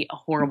going to be a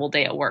horrible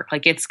day at work.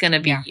 Like it's going to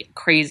be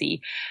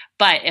crazy.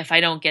 But if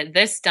I don't get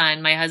this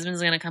done, my husband's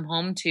going to come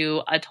home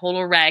to a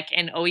total wreck.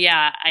 And, oh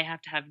yeah, I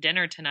have to have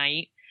dinner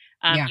tonight.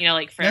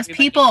 Like for those everybody.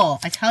 People,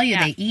 I tell you,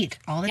 they eat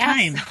all the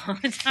time. All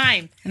the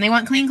time. And they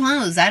want clean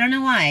clothes. I don't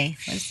know why.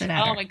 What's the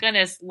matter? Oh my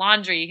goodness.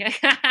 Laundry.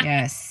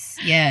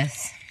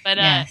 Yes. But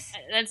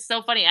that's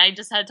so funny. I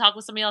just had a talk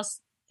with somebody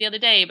else the other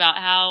day about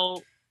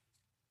how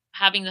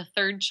having the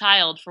third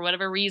child, for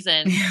whatever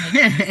reason,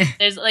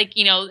 there's like,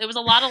 it was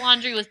a lot of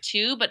laundry with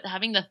two, but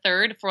having the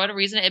third, for whatever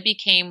reason, it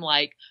became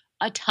like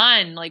a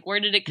ton. Like, where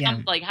did it come?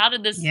 Yeah. Like, how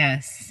did this?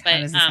 Yes. But, how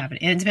does this happen?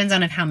 It depends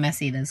on how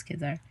messy those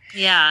kids are.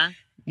 Yeah.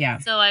 Yeah.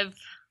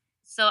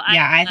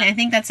 I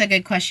think that's a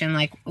good question.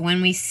 Like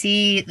when we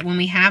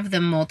have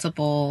the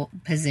multiple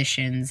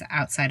positions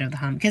outside of the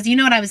home, because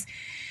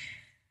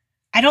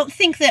I don't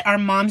think that our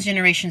mom's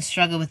generation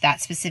struggle with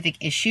that specific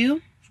issue.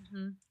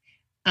 Mm-hmm.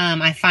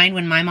 I find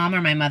when my mom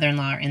or my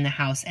mother-in-law are in the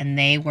house and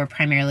they were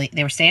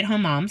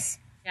stay-at-home moms.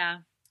 Yeah.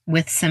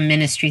 With some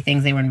ministry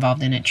things they were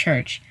involved in at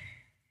church.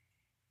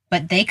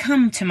 But they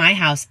come to my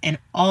house and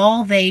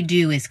all they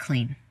do is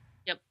clean.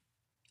 Yep.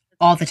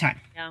 All the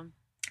time. Yeah.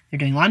 They're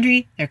doing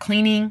laundry, they're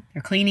cleaning,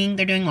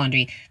 they're doing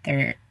laundry.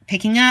 They're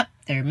picking up,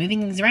 they're moving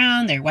things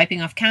around, they're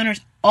wiping off counters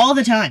all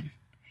the time. Mm-hmm.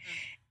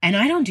 And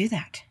I don't do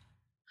that.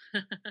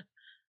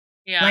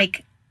 Yeah.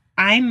 Like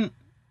I'm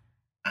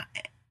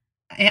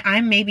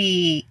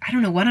maybe, I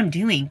don't know what I'm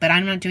doing, but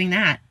I'm not doing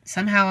that.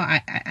 Somehow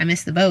I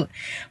miss the boat.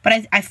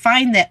 But I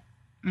find that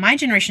my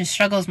generation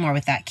struggles more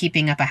with that,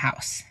 keeping up a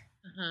house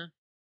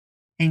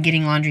and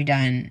getting laundry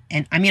done.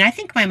 And I mean, I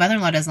think my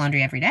mother-in-law does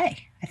laundry every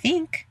day. I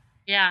think.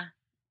 Yeah.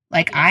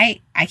 Like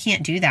I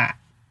can't do that.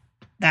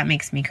 That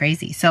makes me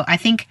crazy. So I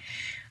think,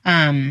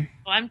 I'm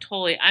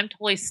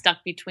totally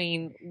stuck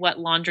between what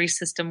laundry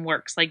system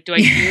works. Like, do I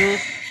do,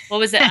 what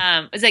was it?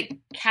 Is it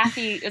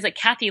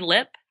Kathy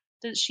Lip?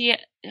 Does she,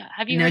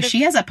 have you heard of?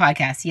 She has a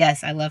podcast.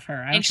 Yes, I love her.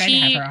 I'm trying to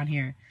have her on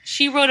here.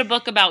 She wrote a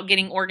book about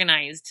getting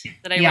organized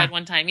that I read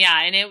one time.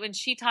 Yeah. And when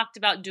she talked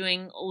about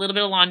doing a little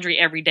bit of laundry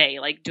every day,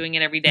 like doing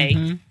it every day.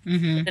 Mm-hmm,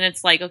 mm-hmm. But then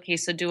it's like, okay,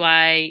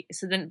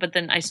 but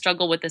then I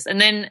struggle with this.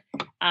 And then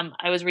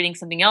I was reading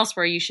something else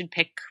where you should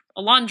pick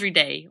a laundry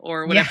day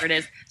or whatever it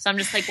is. So I'm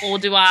just like, well,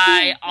 do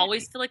I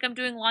always feel like I'm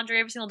doing laundry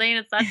every single day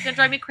and that's going to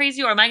drive me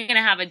crazy? Or am I going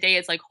to have a day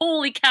it's like,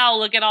 holy cow,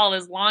 look at all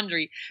this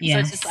laundry. Yes. So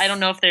it's just, I don't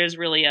know if there's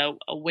really a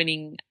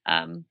winning,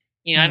 I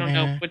don't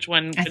know which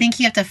one. I think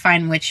you have to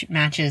find which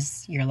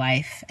matches your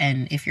life.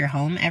 And if you're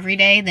home every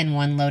day, then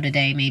one load a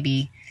day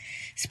maybe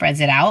spreads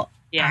it out.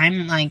 Yeah.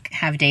 I'm like,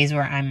 have days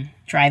where I'm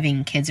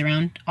driving kids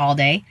around all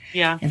day.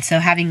 Yeah. And so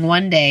having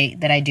one day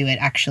that I do it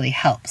actually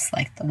helps,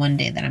 like the one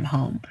day that I'm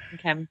home.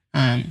 Okay.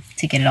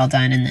 To get it all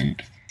done, and then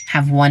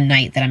have one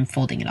night that I'm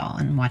folding it all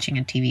and watching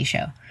a TV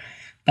show.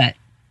 But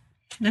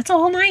that's a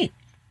whole night.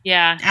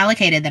 Yeah.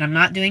 Allocated, that I'm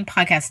not doing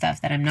podcast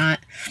stuff, that I'm not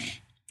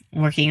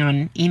working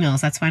on emails.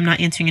 That's why I'm not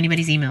answering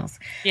anybody's emails.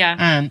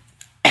 Yeah.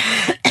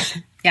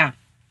 Yeah.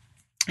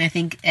 I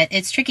think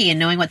it's tricky in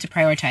knowing what to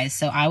prioritize.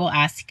 So I will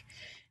ask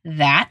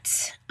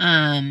that.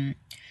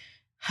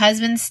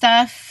 Husband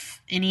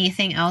stuff,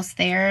 anything else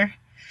there?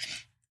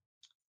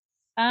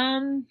 I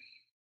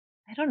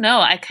don't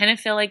know. I kind of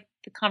feel like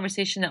the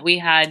conversation that we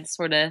had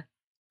sort of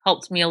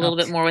helped me a little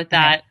bit more with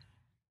that. Okay.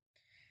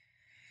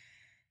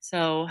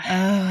 So.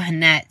 Oh,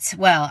 Annette.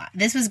 Well,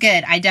 this was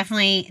good. I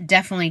definitely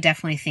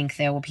think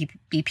there will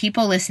be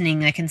people listening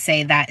that can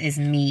say that is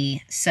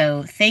me.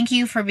 So thank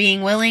you for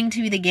being willing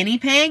to be the guinea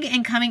pig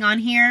and coming on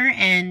here,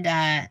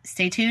 and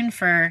stay tuned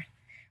for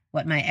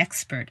what my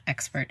expert,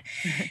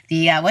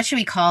 the, what should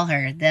we call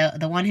her?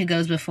 The one who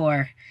goes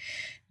before,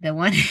 the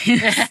one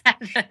who's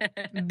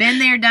been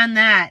there, done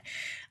that.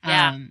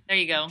 Yeah, there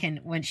you go.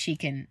 What she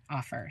can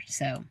offer.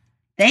 So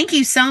Thank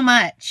you so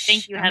much.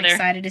 Thank you, Heather. I'm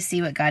excited to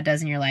see what God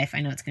does in your life. I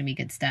know it's going to be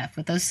good stuff.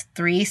 With those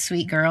 3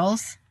 sweet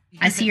girls,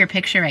 I see your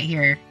picture right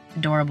here.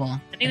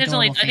 Adorable. I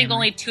think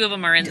only 2 of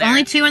them are in there.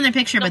 Only 2 in the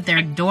picture, but they're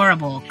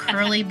adorable.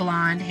 Curly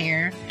blonde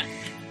hair.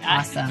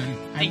 Awesome.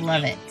 I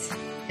love it.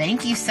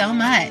 Thank you so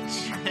much.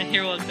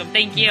 You're welcome.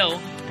 Thank you. All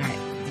right.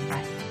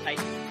 Bye.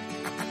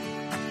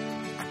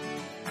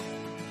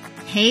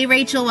 Hey,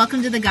 Rachel.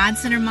 Welcome to the God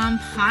Center Mom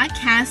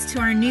podcast, to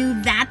our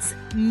new That's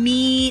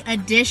Me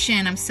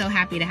edition. I'm so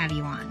happy to have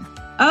you on.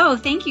 Oh,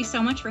 thank you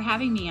so much for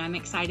having me. I'm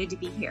excited to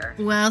be here.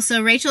 Well,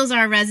 so Rachel's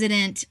our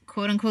resident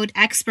quote-unquote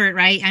expert,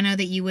 right? I know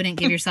that you wouldn't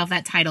give yourself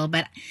that title,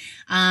 but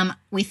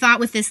we thought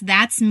with this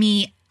That's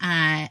Me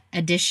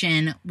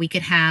edition, we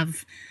could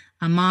have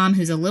a mom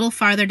who's a little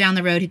farther down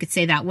the road who could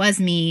say, that was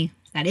me,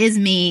 that is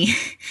me,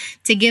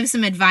 to give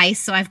some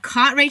advice. So I've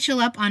caught Rachel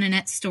up on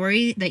Annette's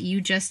story that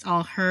you just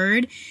all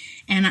heard.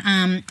 And,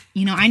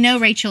 I know,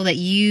 Rachel, that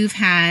you've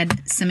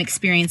had some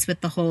experience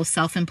with the whole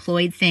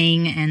self-employed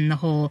thing and the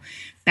whole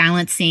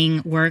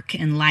balancing work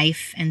and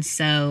life. And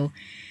so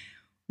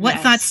what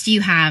thoughts do you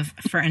have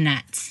for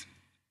Annette?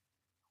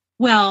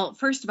 Well,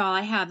 first of all,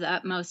 I have the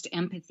utmost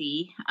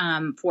empathy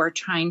for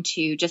trying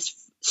to just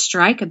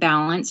strike a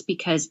balance,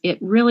 because it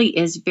really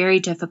is very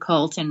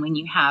difficult. And when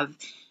you have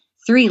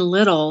 3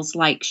 littles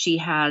like she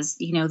has,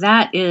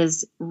 that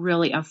is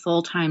really a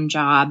full-time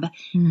job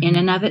in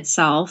and of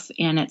itself.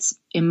 And it's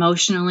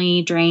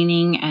emotionally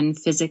draining and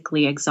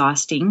physically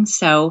exhausting.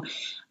 So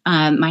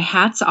my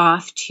hat's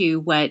off to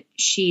what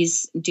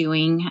she's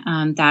doing.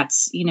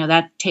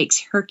 That takes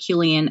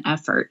Herculean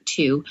effort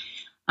to,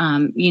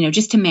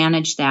 just to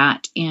manage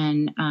that.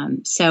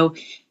 And so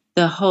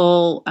the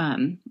whole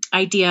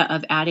idea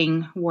of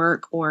adding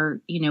work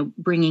or,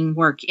 bringing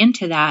work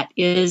into that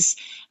is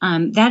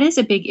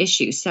a big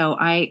issue. So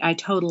I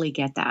totally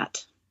get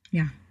that.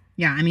 Yeah.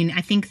 Yeah. I mean,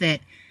 I think that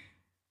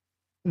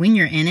when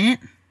you're in it,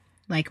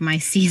 like my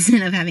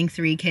season of having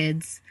 3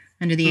 kids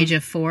under the age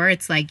of 4,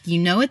 it's like,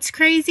 it's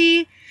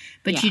crazy,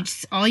 but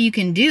all you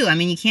can do. I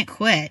mean, you can't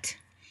quit.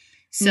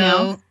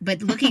 So,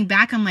 But looking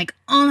back, I'm like,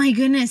 oh my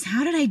goodness,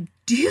 how did I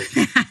do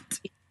that?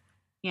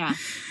 Yeah.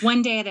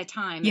 One day at a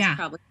time is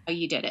probably how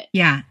you did it.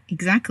 Yeah,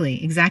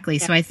 exactly. Yeah.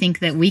 So I think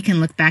that we can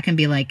look back and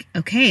be like,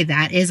 okay,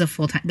 that is a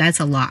full-time, that's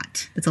a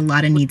lot. That's a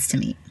lot of needs to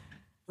meet.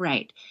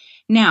 Right.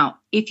 Now,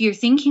 if you're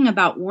thinking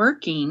about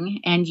working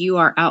and you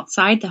are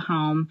outside the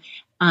home,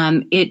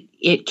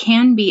 it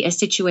can be a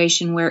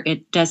situation where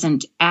it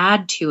doesn't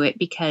add to it,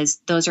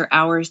 because those are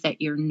hours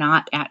that you're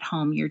not at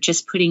home. You're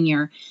just putting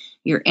your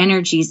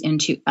energies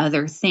into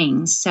other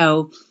things.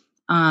 So,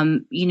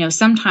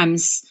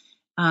 sometimes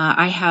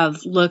I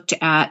have looked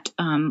at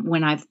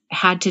when I've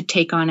had to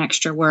take on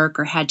extra work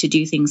or had to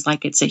do things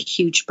like it's a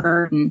huge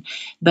burden,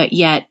 but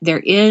yet there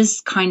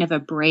is kind of a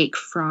break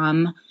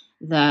from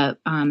the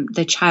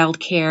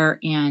childcare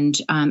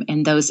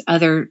and those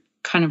other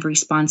kind of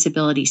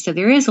responsibilities. So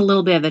there is a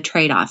little bit of a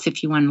trade-off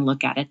if you want to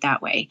look at it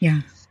that way.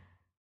 Yeah.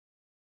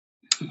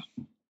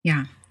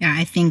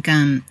 I think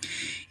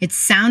it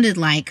sounded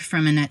like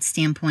from Annette's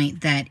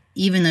standpoint that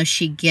even though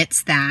she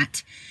gets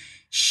that,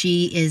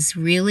 she is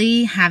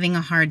really having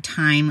a hard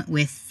time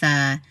with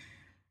the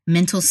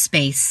mental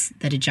space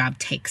that a job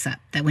takes up.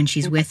 That when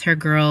she's with her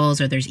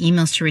girls, or there's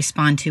emails to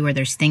respond to, or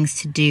there's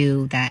things to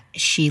do, that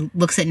she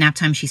looks at nap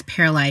time, she's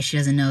paralyzed. She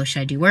doesn't know,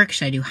 should I do work?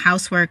 Should I do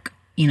housework?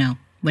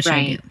 What should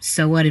I do?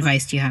 So what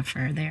advice do you have for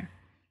her there?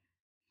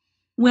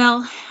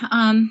 Well,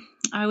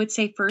 I would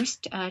say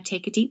first,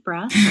 take a deep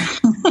breath.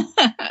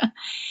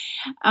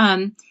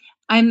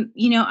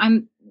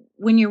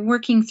 When you're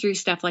working through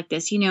stuff like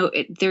this,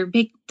 they're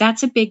big.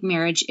 That's a big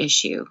marriage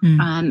issue.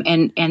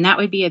 And that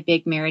would be a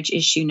big marriage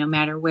issue no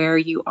matter where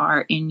you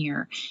are in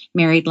your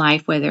married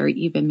life, whether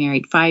you've been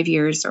married 5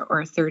 years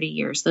or 30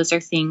 years. Those are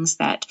things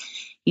that,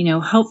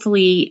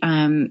 hopefully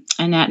Annette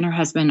and her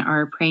husband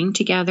are praying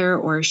together,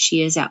 or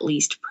she is at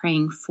least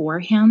praying for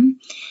him.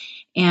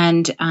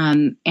 And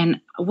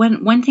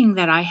one thing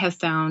that I have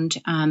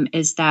found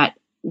is that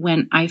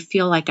when I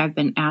feel like I've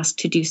been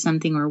asked to do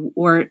something,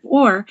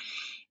 or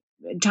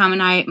Tom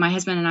and I, my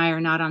husband and I,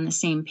 are not on the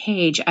same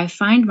page, I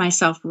find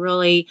myself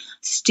really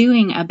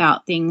stewing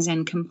about things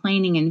and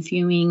complaining and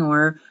fuming,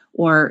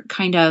 or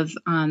kind of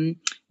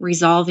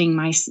resolving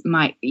my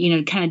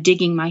kind of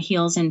digging my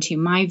heels into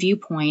my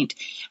viewpoint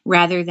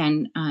rather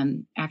than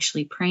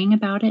actually praying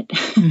about it.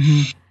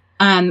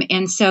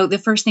 And so the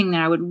first thing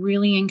that I would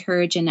really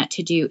encourage Annette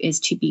to do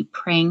is to be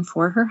praying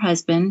for her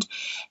husband,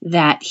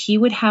 that he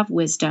would have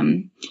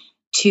wisdom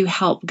to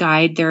help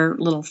guide their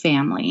little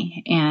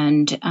family.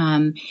 And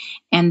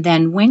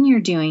then when you're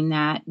doing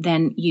that,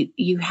 then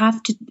you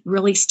have to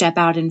really step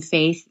out in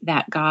faith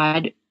that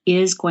God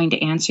is going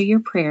to answer your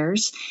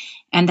prayers,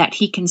 and that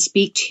he can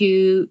speak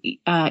to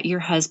your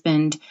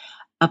husband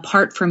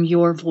apart from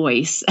your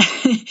voice.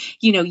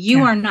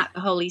 You are not the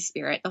Holy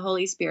Spirit. The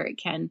Holy Spirit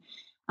can.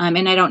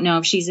 And I don't know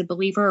if she's a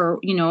believer,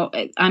 or,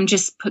 I'm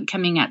just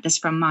coming at this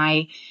from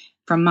my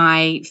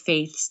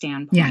faith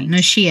standpoint. Yeah,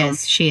 no, she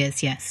is. She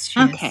is. Yes. She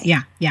okay. Is.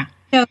 Yeah.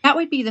 So that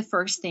would be the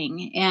first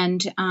thing.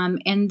 And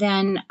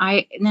then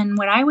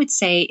what I would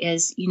say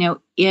is,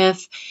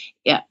 if,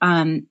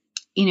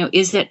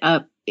 is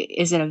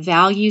it a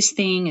values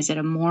thing? Is it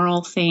a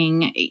moral thing,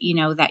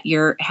 that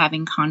you're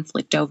having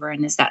conflict over?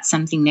 And is that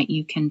something that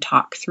you can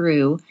talk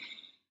through?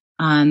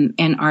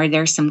 And are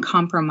there some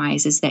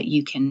compromises that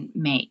you can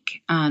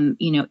make?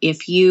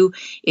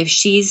 If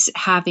she's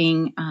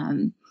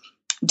having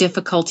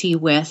difficulty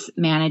with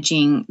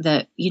managing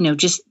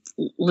just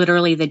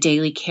literally the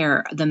daily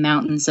care, the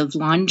mountains of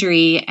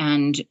laundry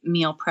and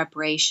meal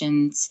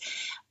preparations,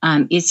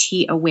 is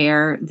he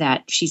aware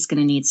that she's going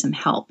to need some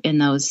help in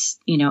those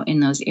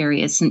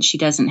areas, since she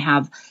doesn't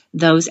have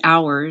those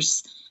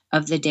hours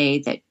of the day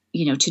that,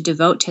 to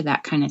devote to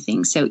that kind of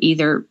thing? So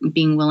either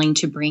being willing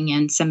to bring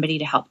in somebody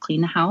to help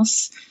clean the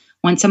house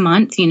once a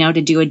month,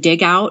 to do a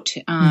dig out.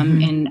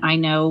 And I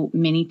know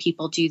many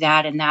people do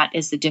that. And that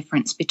is the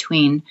difference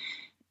between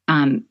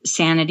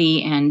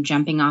sanity and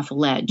jumping off a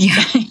ledge.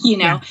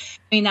 Yeah. I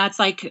mean, that's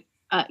like,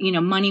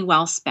 money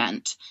well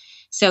spent.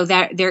 So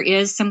that there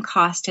is some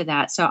cost to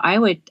that. So I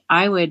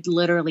would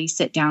literally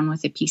sit down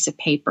with a piece of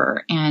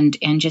paper and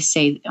just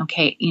say,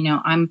 okay,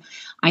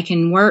 I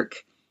can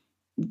work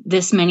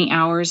this many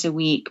hours a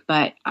week,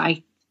 but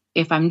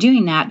if I'm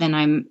doing that, then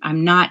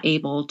I'm not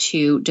able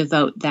to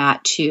devote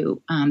that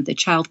to the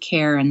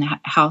childcare and the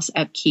house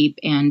upkeep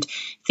and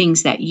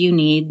things that you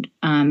need,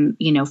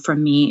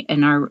 from me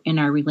in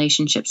our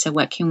relationship. So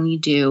what can we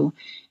do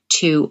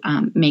to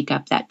make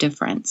up that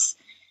difference?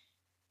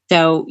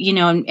 So,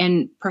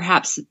 and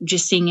perhaps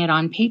just seeing it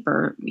on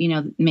paper,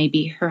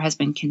 maybe her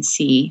husband can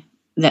see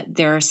that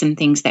there are some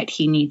things that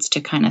he needs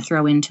to kind of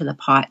throw into the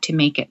pot to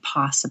make it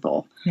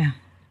possible. Yeah.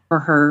 For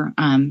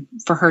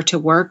her to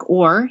work,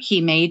 or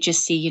he may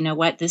just see,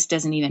 this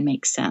doesn't even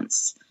make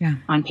sense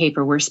on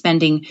paper. We're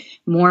spending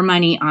more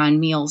money on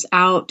meals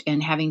out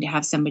and having to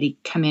have somebody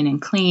come in and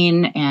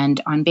clean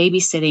and on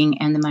babysitting,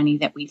 and the money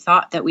that we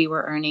thought that we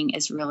were earning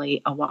is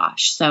really a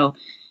wash. So,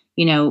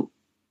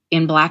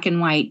 in black and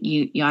white,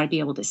 you ought to be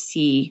able to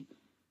see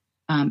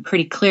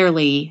pretty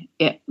clearly,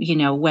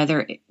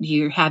 whether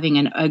you're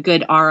having a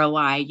good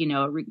ROI,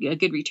 a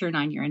good return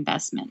on your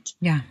investment.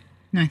 Yeah.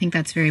 No, I think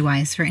that's very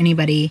wise for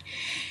anybody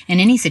in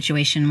any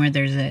situation where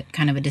there's a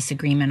kind of a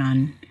disagreement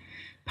on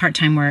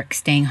part-time work,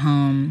 staying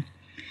home.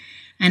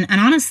 And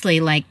honestly,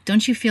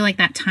 don't you feel like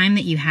that time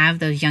that you have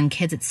those young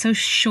kids, it's so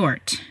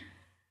short?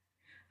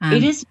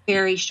 It is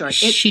very short.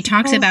 She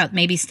talks about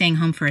maybe staying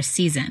home for a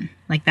season,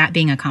 like that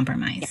being a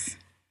compromise. Yeah.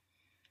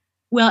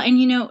 Well,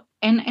 and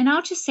and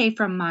I'll just say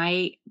from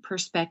my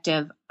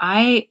perspective,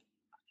 I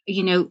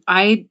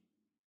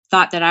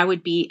thought that I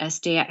would be a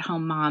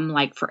stay-at-home mom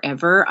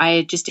forever.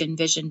 I just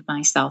envisioned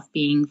myself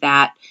being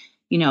that,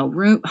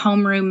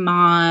 homeroom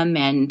mom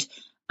and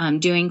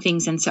doing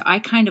things. And so I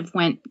kind of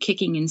went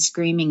kicking and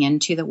screaming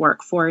into the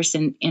workforce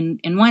in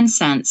one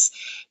sense,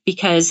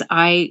 because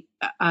I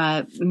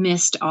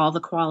missed all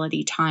the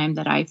quality time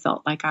that I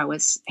felt like I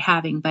was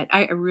having, but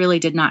I really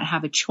did not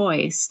have a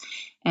choice.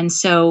 And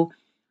so,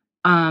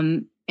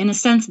 in a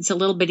sense, it's a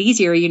little bit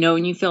easier,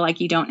 when you feel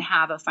like you don't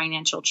have a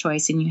financial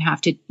choice and you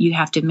have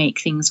to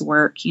make things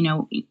work,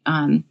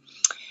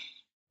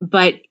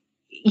 but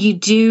you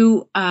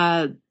do,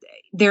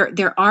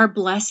 there are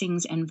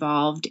blessings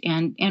involved.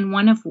 And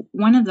one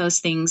of those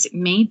things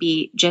may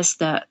be just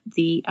the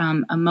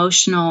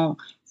emotional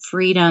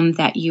freedom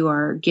that you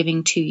are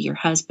giving to your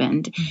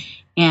husband.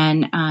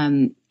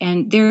 And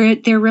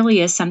there really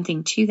is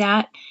something to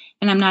that.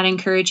 And I'm not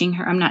encouraging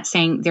her. I'm not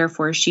saying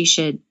therefore she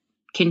should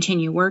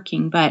continue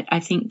working, but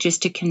I think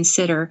just to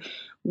consider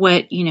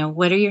what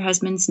are your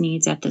husband's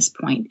needs at this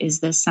point?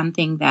 Is this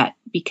something that,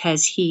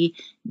 because he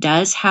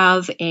does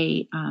have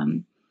he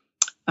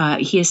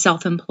is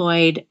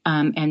self-employed,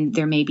 and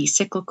there may be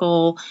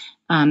cyclical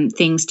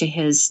things to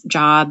his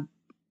job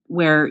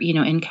where,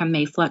 income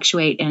may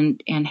fluctuate,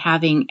 and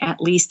having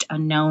at least a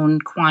known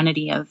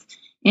quantity of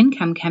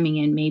income coming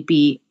in may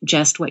be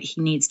just what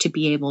he needs to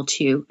be able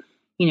to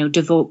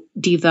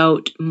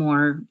devote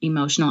more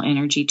emotional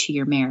energy to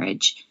your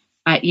marriage.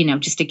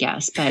 Just a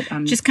guess, but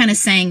just kind of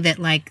saying that,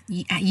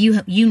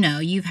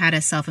 you've had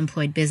a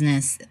self-employed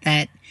business,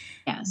 that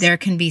there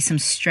can be some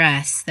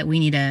stress, that we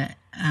need to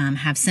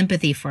have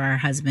sympathy for our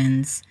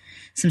husbands,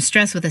 some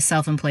stress with a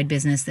self-employed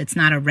business that's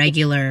not a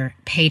regular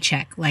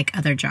paycheck like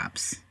other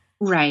jobs.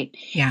 Right.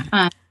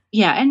 Yeah.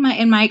 Yeah. And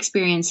my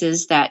experience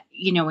is that,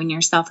 when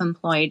you're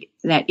self-employed,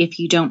 that if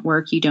you don't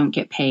work, you don't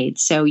get paid.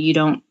 So you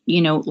don't,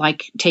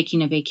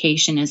 taking a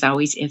vacation is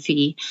always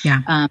iffy.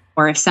 Yeah.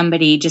 Or if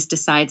somebody just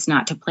decides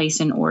not to place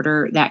an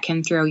order, that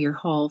can throw your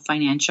whole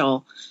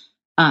financial,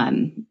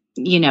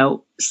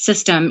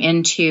 system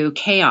into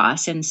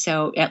chaos. And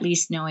so at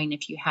least knowing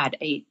if you had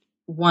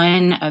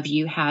one of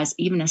you has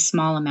even a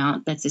small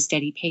amount that's a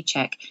steady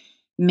paycheck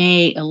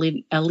may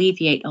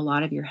alleviate a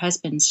lot of your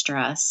husband's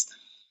stress.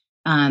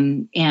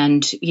 And,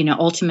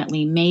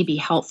 ultimately may be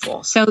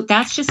helpful. So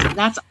that's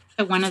also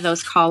one of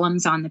those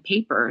columns on the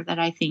paper that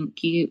I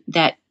think you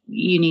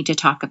need to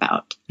talk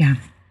about. Yeah.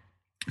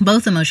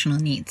 Both emotional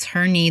needs,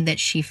 her need that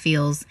she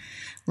feels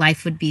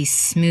life would be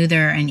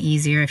smoother and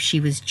easier if she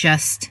was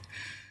just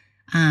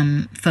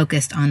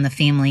focused on the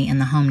family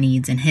and the home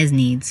needs and his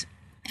needs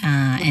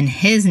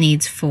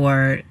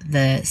for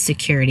the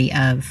security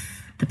of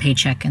the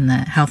paycheck and the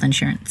health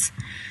insurance.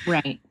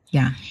 Right.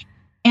 Yeah.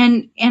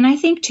 And I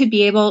think to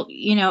be able,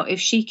 if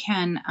she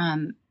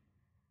can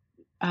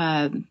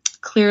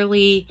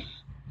clearly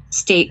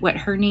state what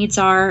her needs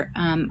are,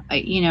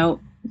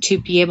 to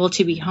be able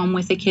to be home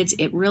with the kids,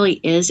 it really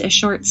is a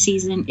short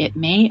season. It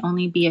may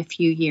only be a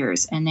few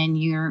years, and then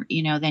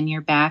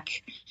you're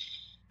back,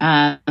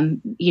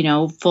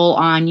 full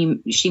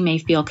on. She may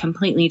feel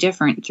completely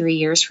different 3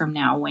 years from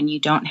now when you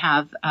don't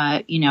have,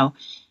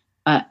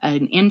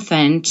 an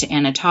infant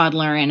and a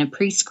toddler and a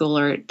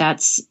preschooler.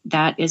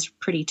 That is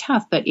pretty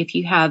tough. But if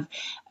you have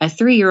a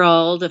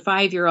 3-year-old, a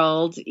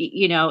 5-year-old,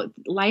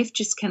 life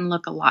just can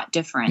look a lot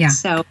different. Yeah.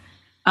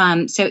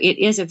 So it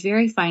is a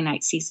very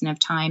finite season of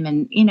time,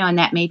 and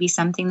that may be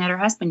something that her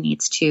husband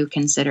needs to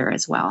consider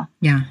as well.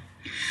 Yeah.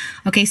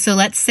 Okay. So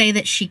let's say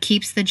that she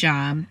keeps the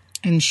job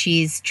and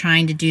she's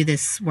trying to do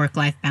this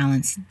work-life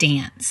balance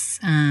dance.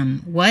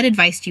 What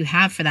advice do you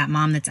have for that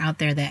mom that's out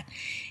there that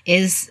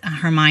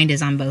her mind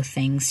is on both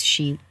things?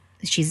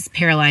 She's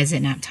paralyzed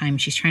at nap time.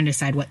 She's trying to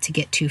decide what to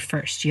get to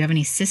first. Do you have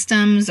any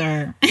systems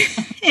or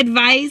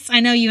advice?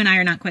 I know you and I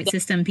are not quite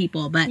system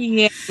people, but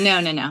yeah,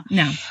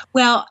 no.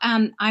 Well,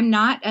 I'm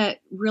not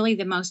really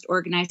the most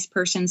organized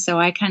person, so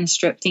I kind of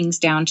strip things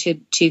down to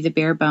the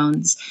bare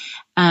bones.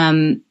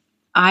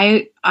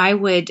 I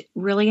would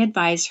really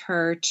advise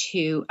her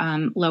to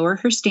lower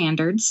her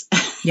standards.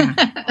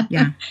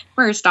 Yeah.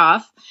 First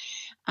off,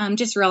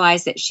 just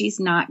realize that she's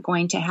not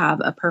going to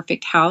have a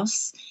perfect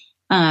house.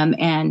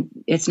 And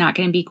it's not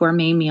going to be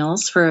gourmet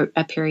meals for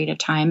a period of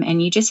time.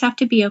 And you just have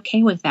to be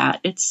okay with that.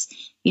 It's,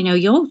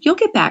 you'll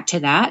get back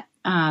to that.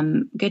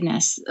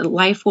 Goodness,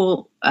 life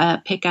will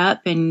pick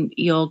up, and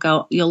you'll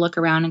look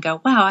around and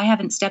go, wow, I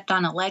haven't stepped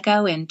on a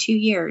Lego in 2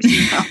 years.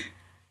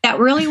 That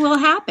really will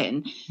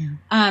happen.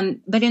 Yeah.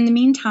 But in the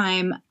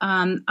meantime,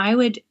 I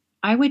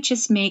would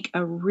just make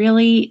a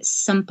really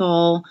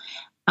simple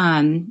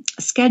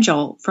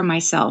schedule for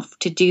myself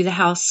to do the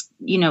house,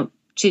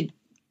 to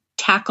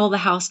tackle the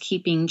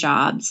housekeeping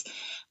jobs.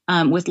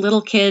 With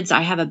little kids,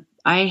 I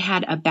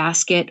had a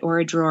basket or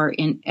a drawer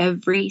in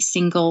every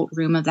single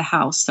room of the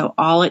house. So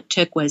all it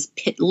took was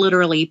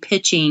literally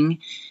pitching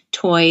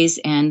toys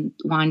and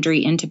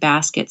laundry into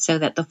baskets so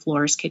that the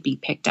floors could be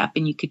picked up,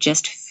 and you could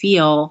just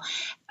feel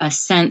a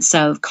sense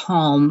of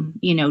calm,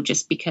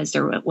 just because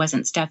there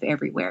wasn't stuff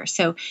everywhere.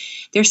 So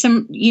there's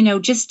some,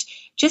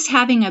 just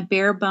having a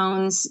bare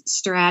bones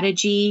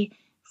strategy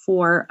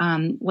for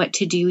what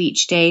to do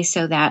each day,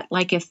 so that,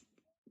 like, if,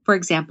 for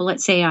example,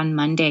 let's say on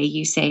Monday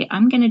you say,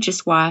 I'm going to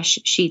just wash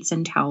sheets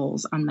and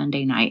towels on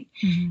Monday night.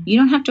 Mm-hmm. You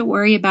don't have to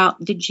worry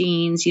about the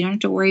jeans. You don't have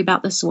to worry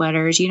about the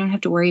sweaters. You don't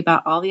have to worry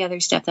about all the other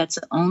stuff. That's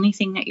the only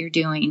thing that you're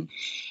doing.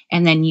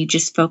 And then you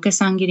just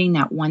focus on getting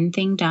that one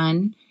thing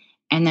done.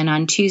 And then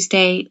on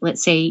Tuesday,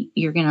 let's say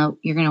you're going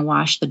to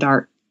wash the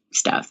dark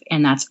stuff,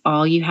 and that's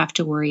all you have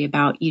to worry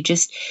about.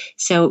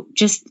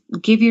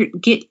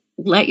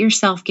 Let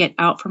yourself get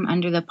out from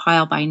under the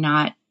pile by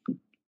not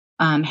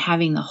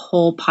having the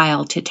whole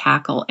pile to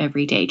tackle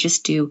every day.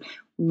 Just do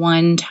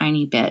one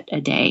tiny bit a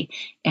day.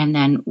 And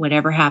then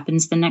whatever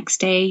happens the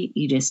next day,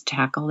 you just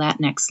tackle that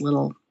next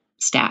little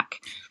stack.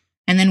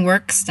 And then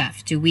work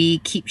stuff. Do we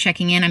keep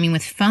checking in? I mean,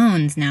 with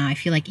phones now, I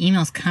feel like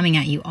emails coming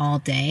at you all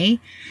day.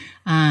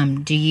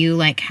 Do you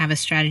have a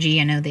strategy?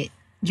 I know that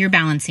you're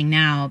balancing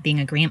now being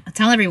a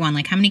tell everyone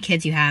how many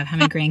kids you have, how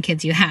many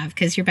grandkids you have,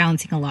 because you're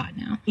balancing a lot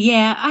now.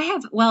 Yeah, I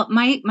have. Well,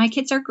 my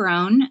kids are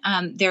grown.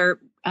 They're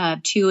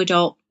 2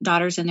 adult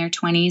daughters in their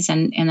 20s,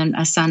 and then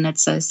a son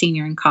that's a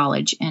senior in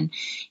college. And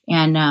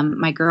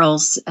my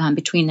girls,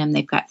 between them,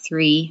 they've got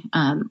 3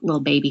 little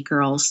baby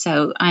girls.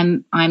 So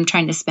I'm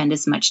trying to spend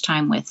as much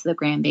time with the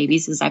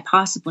grandbabies as I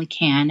possibly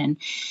can.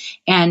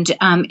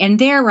 And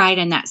they're right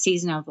in that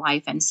season of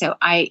life. And so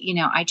I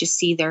just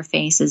see their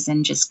faces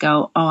and just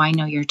go, oh, I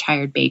know you're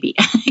tired, baby.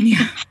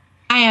 Yeah.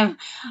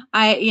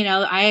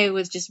 I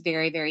was just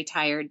very, very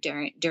tired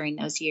during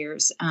those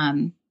years.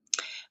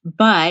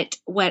 But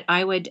what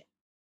I would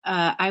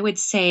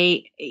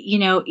say,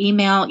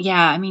 email,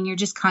 yeah, I mean, you're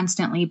just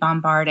constantly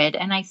bombarded.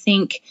 And I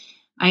think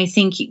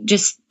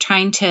just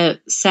trying to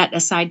set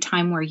aside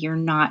time where you're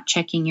not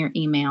checking your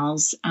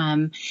emails.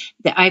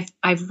 That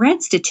I've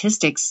read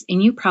statistics,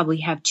 and you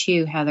probably have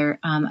too, Heather,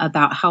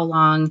 about how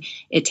long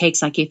it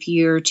takes. Like, if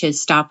you're to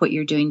stop what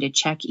you're doing to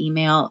check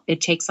email,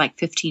 it takes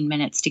 15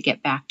 minutes to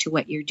get back to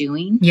what you're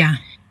doing. Yeah.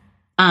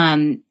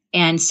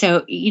 And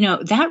so,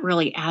 that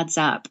really adds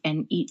up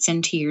and eats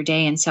into your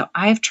day. And so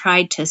I've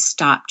tried to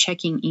stop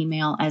checking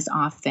email as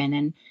often.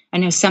 And I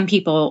know some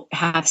people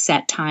have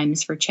set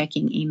times for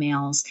checking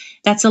emails.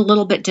 That's a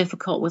little bit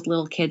difficult with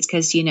little kids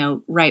because,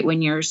 right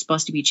when you're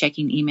supposed to be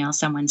checking email,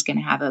 someone's going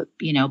to have a,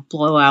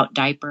 blowout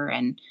diaper,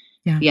 and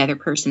the other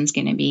person's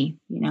going to be,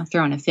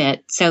 throwing a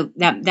fit. So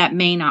that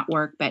may not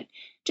work, but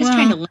just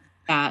trying to limit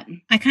that.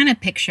 I kind of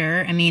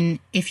picture, I mean,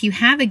 if you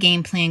have a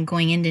game plan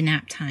going into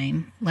nap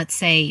time, let's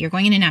say you're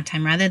going into nap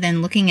time, rather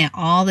than looking at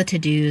all the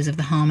to-dos of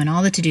the home and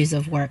all the to-dos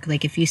of work,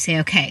 like if you say,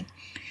 okay,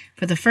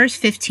 for the first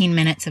 15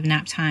 minutes of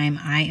nap time,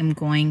 I am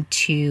going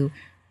to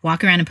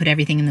walk around and put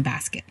everything in the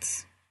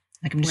baskets.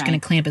 Like I'm just going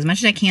to clean up as much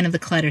as I can of the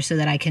clutter so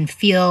that I can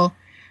feel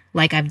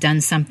like I've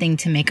done something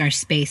to make our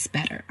space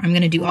better. I'm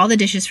going to do all the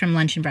dishes from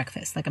lunch and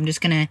breakfast. Like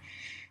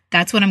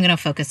that's what I'm going to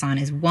focus on,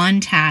 is one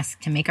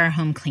task to make our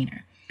home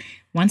cleaner.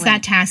 Once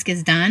that task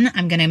is done,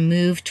 I'm going to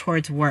move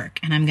towards work,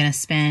 and I'm going to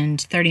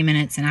spend 30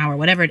 minutes, an hour,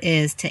 whatever it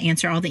is, to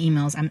answer all the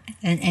emails.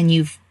 And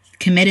you've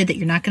committed that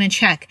you're not going to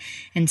check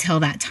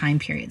until that time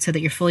period, so that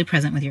you're fully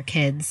present with your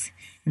kids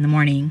in the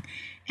morning.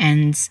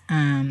 And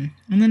then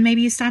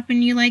maybe you stop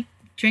and you like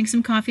drink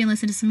some coffee and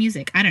listen to some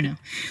music. I don't know,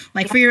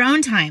 like for your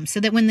own time,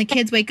 so that when the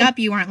kids wake up,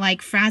 you aren't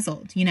like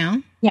frazzled, you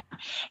know? Yeah.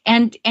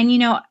 And you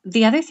know,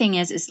 the other thing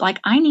is like,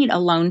 I need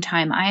alone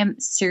time. I am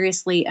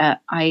seriously,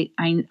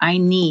 I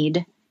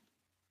need,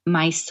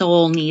 my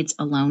soul needs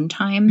alone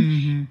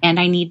time, and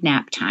I need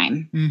nap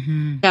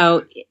time.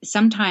 So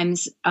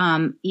sometimes,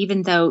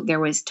 even though there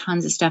was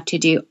tons of stuff to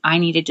do, I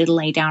needed to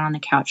lay down on the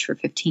couch for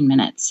 15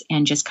 minutes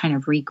and just kind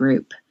of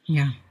regroup.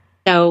 Yeah.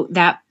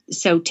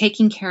 So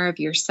taking care of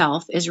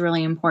yourself is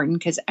really important,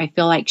 because I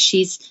feel like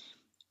she's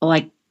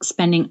like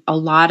spending a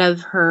lot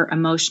of her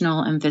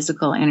emotional and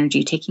physical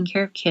energy taking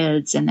care of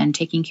kids and then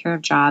taking care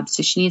of jobs.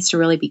 So she needs to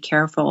really be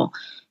careful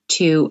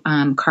to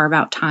carve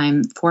out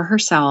time for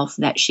herself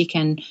that she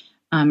can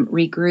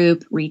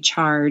regroup,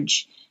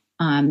 recharge,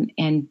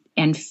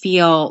 and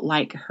feel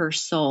like her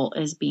soul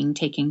is being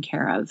taken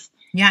care of.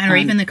 Yeah, or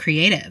even the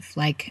creative.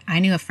 Like I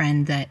knew a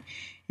friend that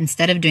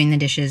instead of doing the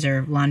dishes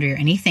or laundry or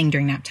anything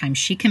during nap time,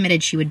 she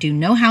committed she would do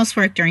no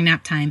housework during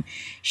nap time.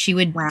 She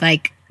would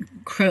like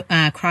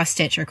cross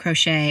stitch or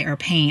crochet or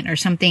paint or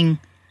something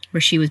where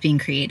she was being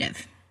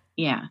creative.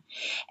 Yeah.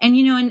 And,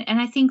 you know,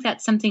 and I think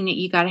that's something that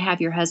you got to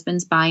have your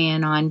husband's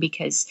buy-in on,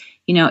 because,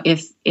 you know,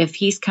 if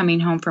he's coming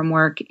home from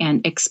work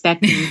and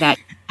expecting that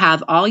you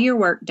have all your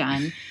work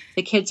done,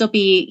 the kids will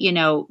be, you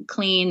know,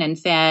 clean and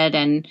fed,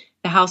 and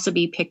the house will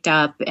be picked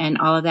up, and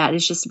all of that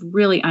is just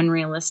really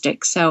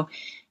unrealistic. So,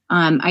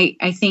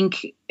 I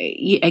think,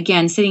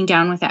 again, sitting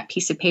down with that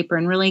piece of paper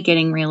and really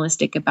getting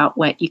realistic about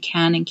what you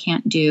can and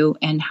can't do,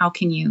 and how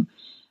can you,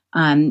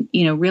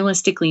 you know,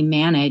 realistically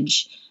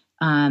manage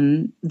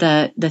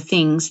the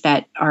things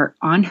that are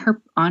on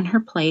her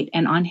plate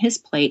and on his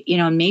plate, you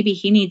know, and maybe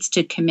he needs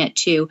to commit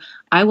to,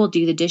 I will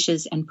do the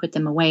dishes and put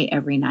them away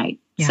every night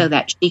so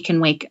that she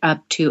can wake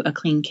up to a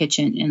clean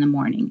kitchen in the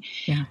morning.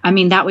 Yeah. I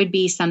mean, that would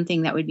be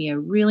something that would be a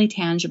really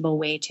tangible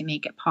way to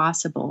make it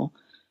possible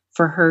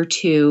for her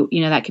to,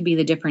 you know, that could be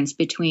the difference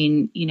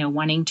between, you know,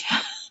 wanting to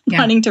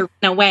run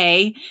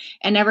away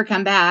and never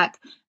come back,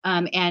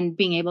 and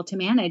being able to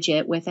manage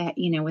it with a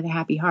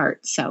happy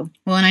heart. So,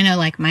 well, and I know,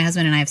 like, my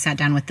husband and I have sat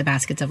down with the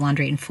baskets of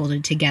laundry and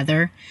folded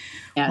together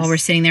while we're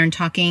sitting there and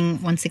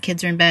talking once the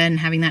kids are in bed and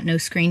having that no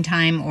screen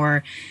time.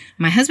 Or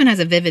my husband has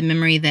a vivid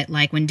memory that,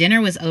 like, when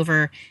dinner was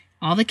over,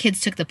 all the kids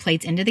took the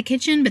plates into the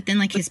kitchen, but then,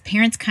 like, his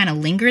parents kind of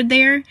lingered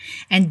there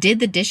and did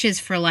the dishes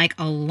for like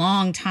a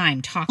long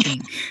time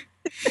talking.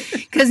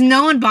 Because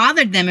no one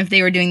bothered them if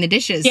they were doing the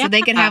dishes, so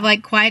they could have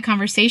like quiet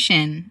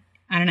conversation.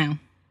 I don't know.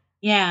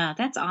 Yeah,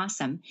 that's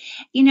awesome.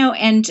 You know,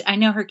 and I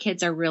know her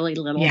kids are really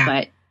little,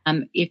 but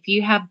if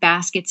you have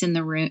baskets in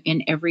the room,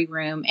 in every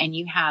room, and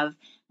you have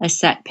a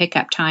set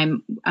pickup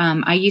time,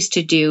 I used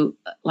to do,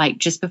 like,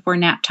 just before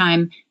nap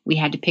time, we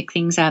had to pick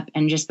things up,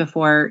 and just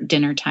before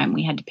dinner time,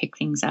 we had to pick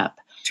things up.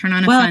 Turn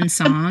on a fun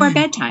song. Before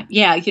bedtime.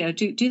 Yeah, you know,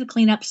 do the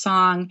cleanup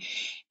song,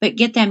 but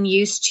get them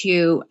used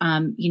to,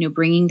 you know,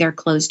 bringing their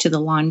clothes to the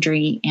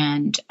laundry,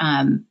 and,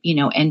 you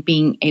know, and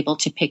being able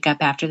to pick up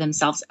after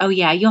themselves. Oh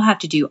yeah, you'll have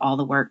to do all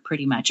the work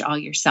pretty much all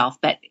yourself,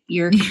 but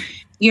you're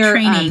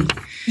training.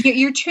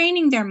 You're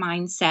training their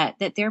mindset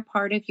that they're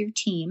part of your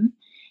team,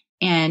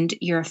 and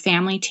you're a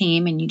family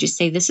team, and you just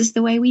say, this is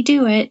the way we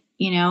do it,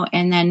 you know,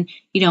 and then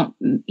you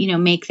don't, you know,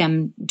 make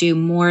them do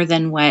more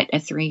than what a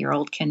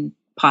 3-year-old can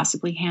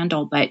possibly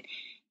handle, but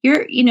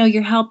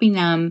you're helping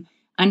them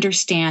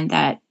understand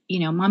that, you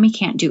know, mommy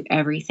can't do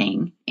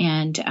everything,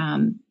 and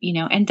you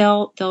know, and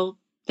they'll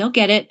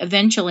get it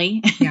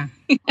eventually. Yeah.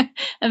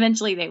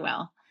 Eventually they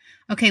will.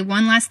 Okay,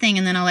 one last thing,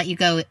 and then I'll let you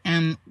go.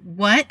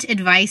 What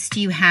advice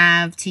do you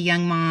have to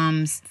young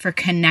moms for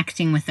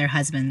connecting with their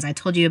husbands? I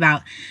told you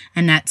about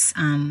Annette's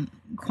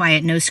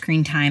quiet, no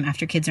screen time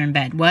after kids are in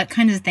bed. What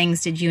kinds of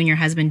things did you and your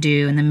husband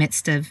do in the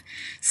midst of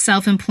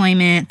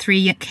self-employment,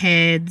 3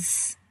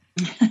 kids?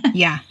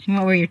 Yeah.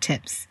 What were your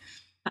tips?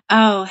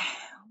 Oh,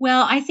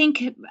 well, I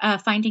think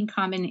finding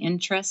common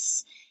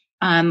interests,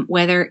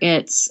 whether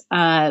it's,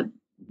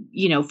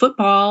 you know,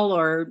 football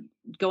or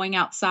going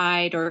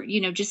outside, or,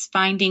 you know, just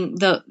finding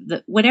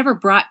the whatever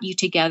brought you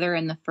together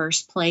in the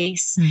first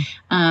place,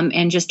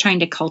 and just trying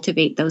to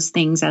cultivate those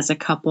things as a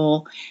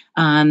couple.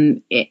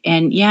 And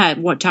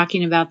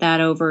talking about that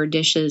over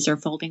dishes or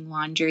folding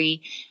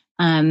laundry.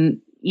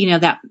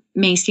 that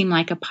may seem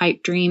like a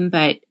pipe dream,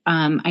 but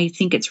I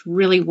think it's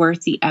really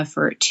worth the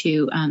effort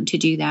to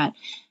do that.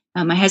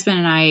 My husband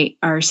and I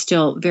are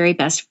still very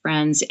best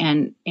friends,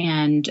 and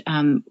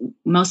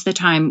most of the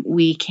time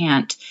we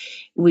can't.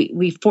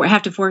 We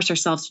have to force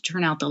ourselves to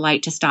turn out the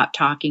light to stop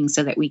talking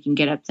so that we can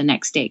get up the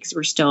next day, because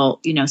we're still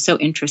so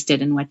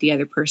interested in what the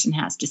other person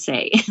has to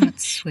say.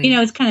 That's sweet.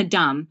 It's kind of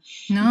dumb.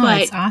 No,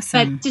 but, it's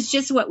awesome. But it's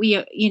just what we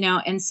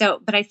and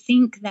so. But I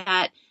think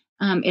that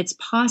it's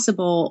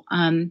possible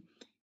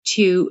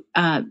to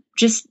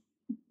just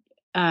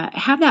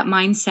have that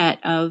mindset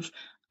of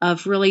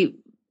really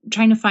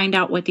trying to find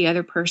out what the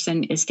other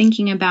person is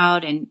thinking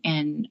about, and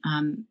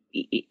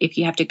if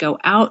you have to go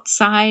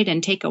outside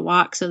and take a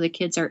walk, so the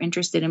kids are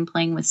interested in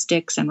playing with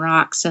sticks and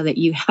rocks, so that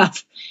you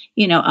have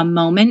a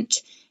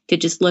moment to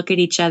just look at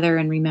each other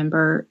and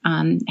remember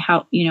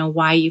how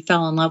why you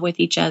fell in love with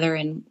each other,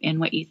 and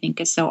what you think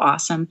is so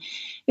awesome.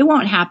 It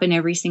won't happen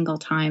every single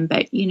time,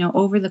 but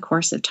over the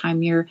course of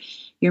time, you're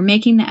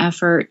making the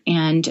effort,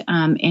 and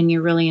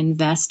you're really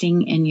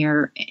investing in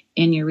your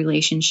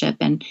relationship,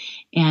 and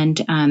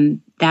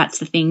that's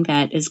the thing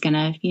that is going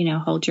to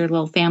hold your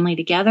little family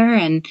together,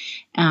 and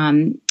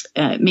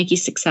make you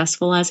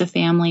successful as a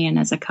family and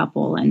as a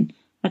couple, and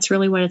that's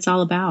really what it's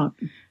all about.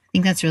 I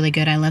think that's really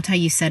good. I loved how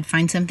you said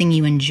find something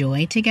you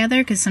enjoy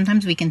together, because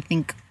sometimes we can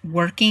think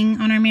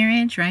working on our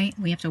marriage, right?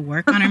 We have to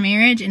work on our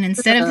marriage, and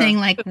instead of saying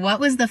like, what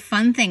was the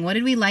fun thing? What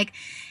did we like?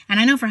 And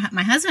I know for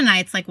my husband and I,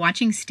 it's like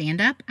watching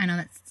stand-up. I know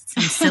that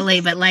sounds silly,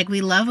 but like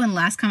we love when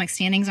Last Comic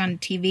Standing's on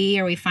TV,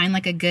 or we find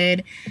like a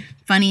good,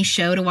 funny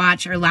show to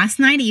watch. Or last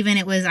night even,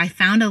 I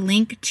found a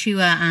link to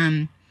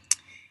a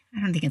I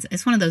don't think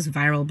it's one of those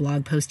viral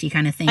blog posty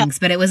kind of things,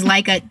 but it was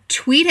like a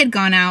tweet had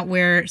gone out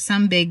where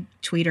some big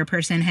tweeter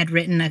person had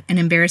written an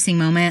embarrassing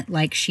moment.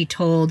 Like she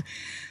told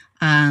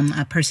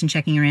a person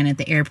checking her in at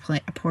the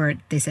airport,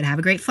 they said, have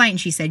a great flight.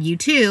 And she said, you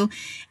too.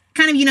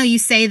 Kind of, you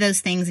say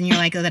those things and you're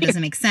like, oh, that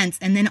doesn't make sense.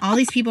 And then all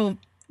these people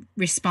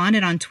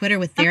responded on Twitter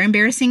with their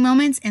embarrassing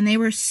moments, and they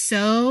were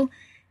so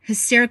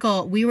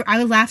hysterical.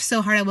 I laughed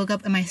so hard. I woke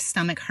up and my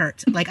stomach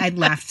hurt. Like I'd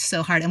laughed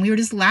so hard, and we were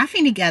just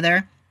laughing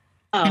together.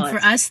 Oh, and for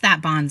us,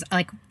 that bonds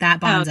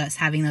us,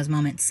 having those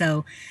moments.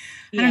 So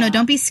I don't know,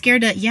 don't be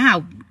scared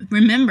to,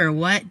 remember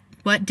what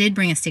did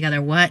bring us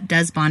together, what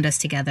does bond us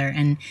together,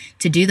 and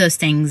to do those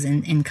things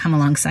and come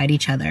alongside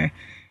each other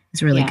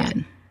is really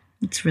good.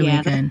 It's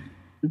really good.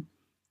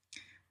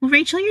 Well,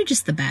 Rachel, you're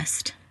just the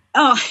best.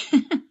 Oh,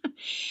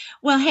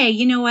 well, hey,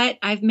 you know what?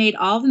 I've made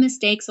all the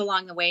mistakes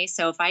along the way.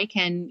 So if I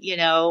can,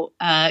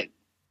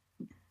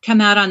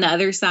 come out on the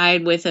other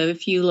side with a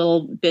few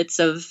little bits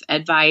of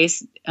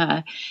advice,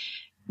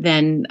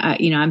 then,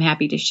 I'm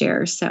happy to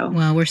share. So,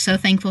 well, we're so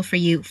thankful for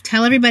you.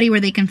 Tell everybody where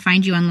they can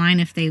find you online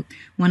if they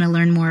want to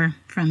learn more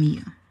from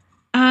you.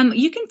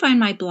 You can find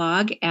my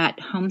blog at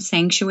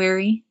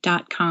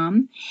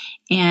homesanctuary.com.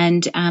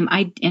 And,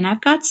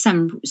 I've got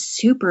some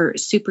super,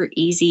 super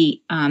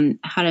easy,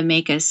 how to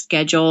make a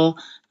schedule,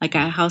 like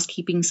a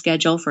housekeeping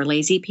schedule for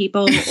lazy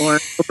people or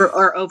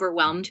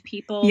overwhelmed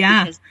people.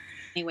 Yeah. Because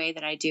any way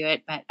that I do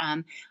it, but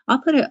I'll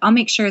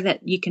make sure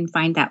that you can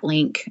find that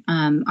link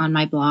on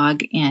my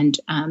blog, and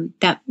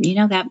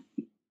that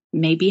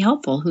may be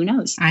helpful. Who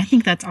knows? I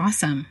think that's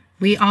awesome.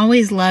 We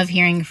always love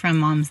hearing from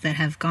moms that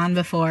have gone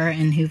before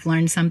and who've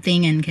learned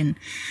something and can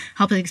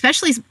help.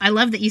 Especially, I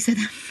love that you said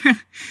that for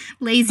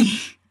lazy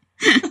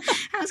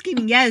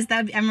housekeeping. Yes,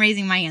 I'm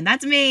raising my hand.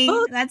 That's me.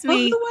 That's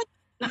me.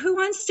 Who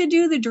wants to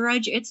do the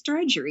drudge? It's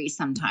drudgery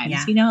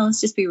sometimes. Yeah.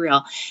 Let's just be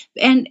real.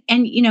 And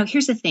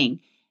here's the thing.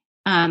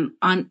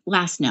 On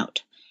last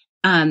note,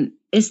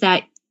 is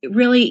that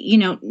really,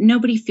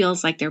 nobody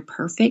feels like they're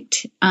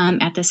perfect,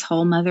 at this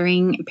whole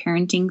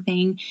parenting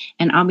thing.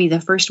 And I'll be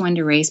the first one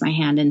to raise my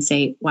hand and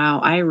say, wow,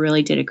 I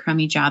really did a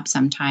crummy job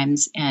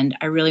sometimes. And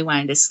I really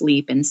wanted to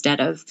sleep instead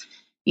of,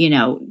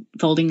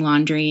 folding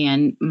laundry,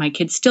 and my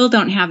kids still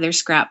don't have their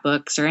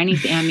scrapbooks or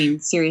anything. I mean,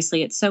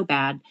 seriously, it's so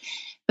bad.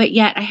 But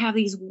yet I have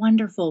these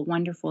wonderful,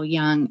 wonderful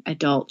young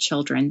adult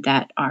children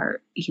that are,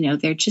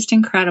 they're just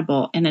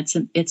incredible. And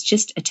it's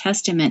just a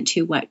testament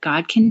to what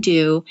God can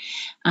do,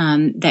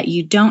 that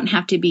you don't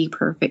have to be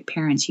perfect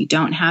parents. You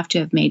don't have to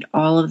have made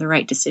all of the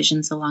right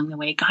decisions along the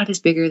way. God is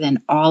bigger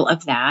than all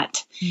of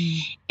that.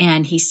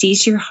 And he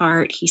sees your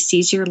heart. He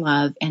sees your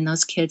love. And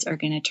those kids are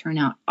going to turn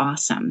out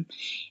awesome.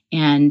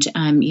 And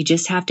you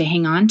just have to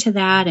hang on to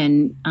that,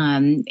 and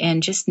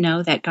just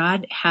know that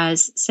God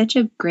has such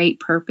a great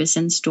purpose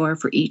in store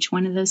for each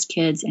one of those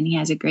kids, and he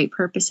has a great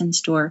purpose in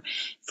store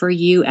for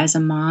you as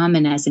a mom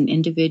and as an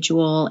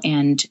individual,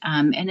 and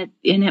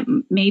it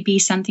may be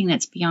something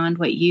that's beyond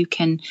what you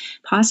can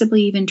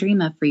possibly even dream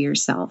of for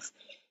yourself.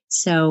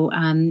 So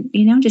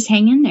just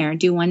hang in there,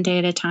 do one day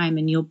at a time,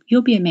 and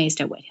you'll be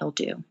amazed at what he'll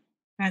do.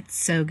 That's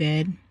so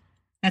good.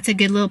 That's a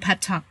good little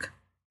pep talk,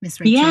 Miss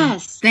Rachel.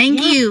 Yes.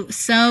 Thank you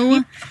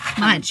so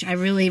much. I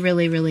really,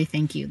 really, really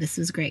thank you. This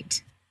was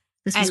great.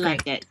 I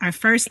loved it. Our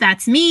first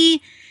That's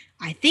Me.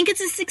 I think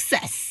it's a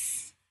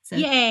success. So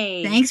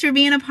yay. Thanks for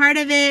being a part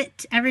of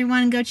it.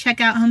 Everyone go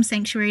check out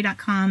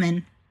homesanctuary.com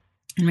and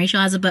And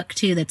Rachel has a book,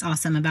 too, that's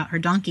awesome about her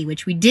donkey,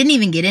 which we didn't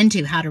even get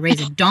into, how to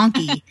raise a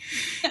donkey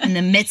in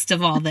the midst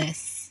of all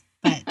this.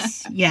 But,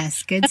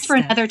 yes, good That's stuff.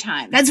 for another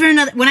time. That's for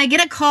another. When I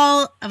get a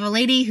call of a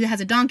lady who has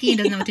a donkey and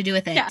doesn't know what to do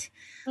with it. Yeah.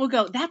 We'll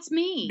go, that's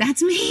me.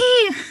 That's me.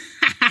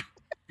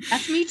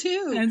 That's me,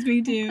 too. That's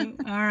me, too.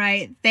 All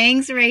right.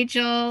 Thanks,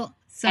 Rachel,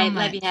 so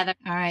much. Love you, Heather.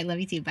 All right. Love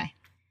you, too. Bye.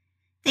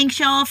 Thanks,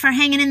 y'all, for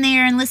hanging in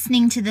there and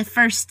listening to the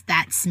first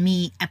That's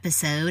Me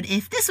episode.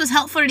 If this was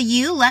helpful to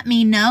you, let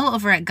me know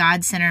over at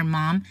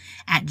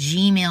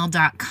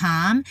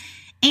godcentermom@gmail.com.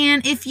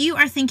 And if you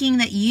are thinking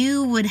that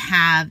you would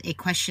have a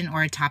question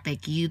or a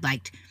topic you'd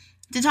like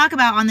to talk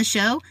about on the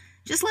show,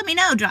 just let me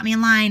know. Drop me a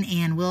line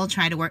and we'll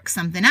try to work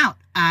something out.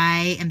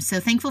 I am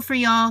so thankful for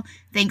y'all.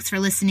 Thanks for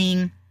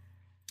listening.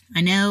 I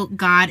know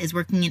God is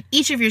working in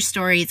each of your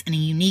stories in a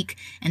unique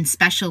and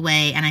special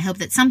way, and I hope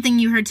that something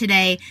you heard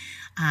today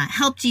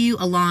helped you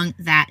along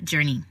that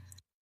journey.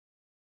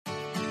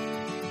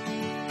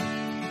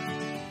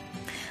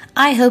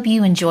 I hope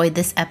you enjoyed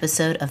this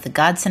episode of the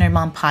God Centered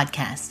Mom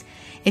podcast.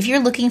 If you're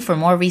looking for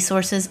more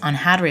resources on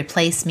how to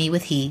replace me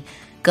with he,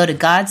 go to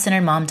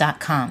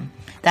godcenteredmom.com.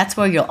 That's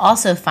where you'll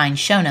also find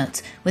show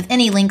notes with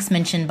any links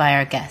mentioned by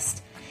our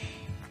guest.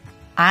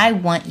 I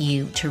want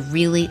you to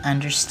really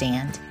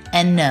understand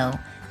and know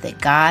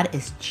that God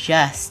is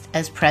just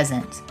as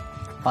present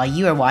while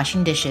you are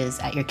washing dishes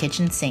at your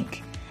kitchen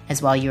sink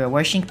as while you are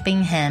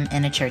worshiping Him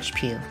in a church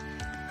pew.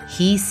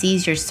 He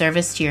sees your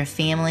service to your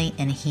family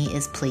and He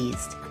is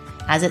pleased.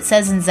 As it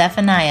says in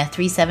Zephaniah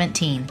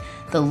 3:17,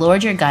 the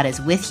Lord your God is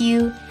with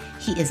you.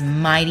 He is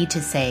mighty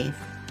to save.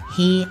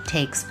 He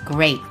takes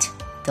great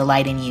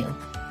delight in you.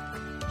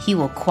 He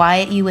will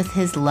quiet you with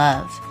His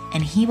love,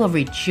 and He will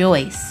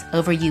rejoice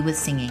over you with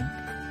singing.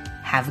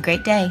 Have a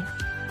great day.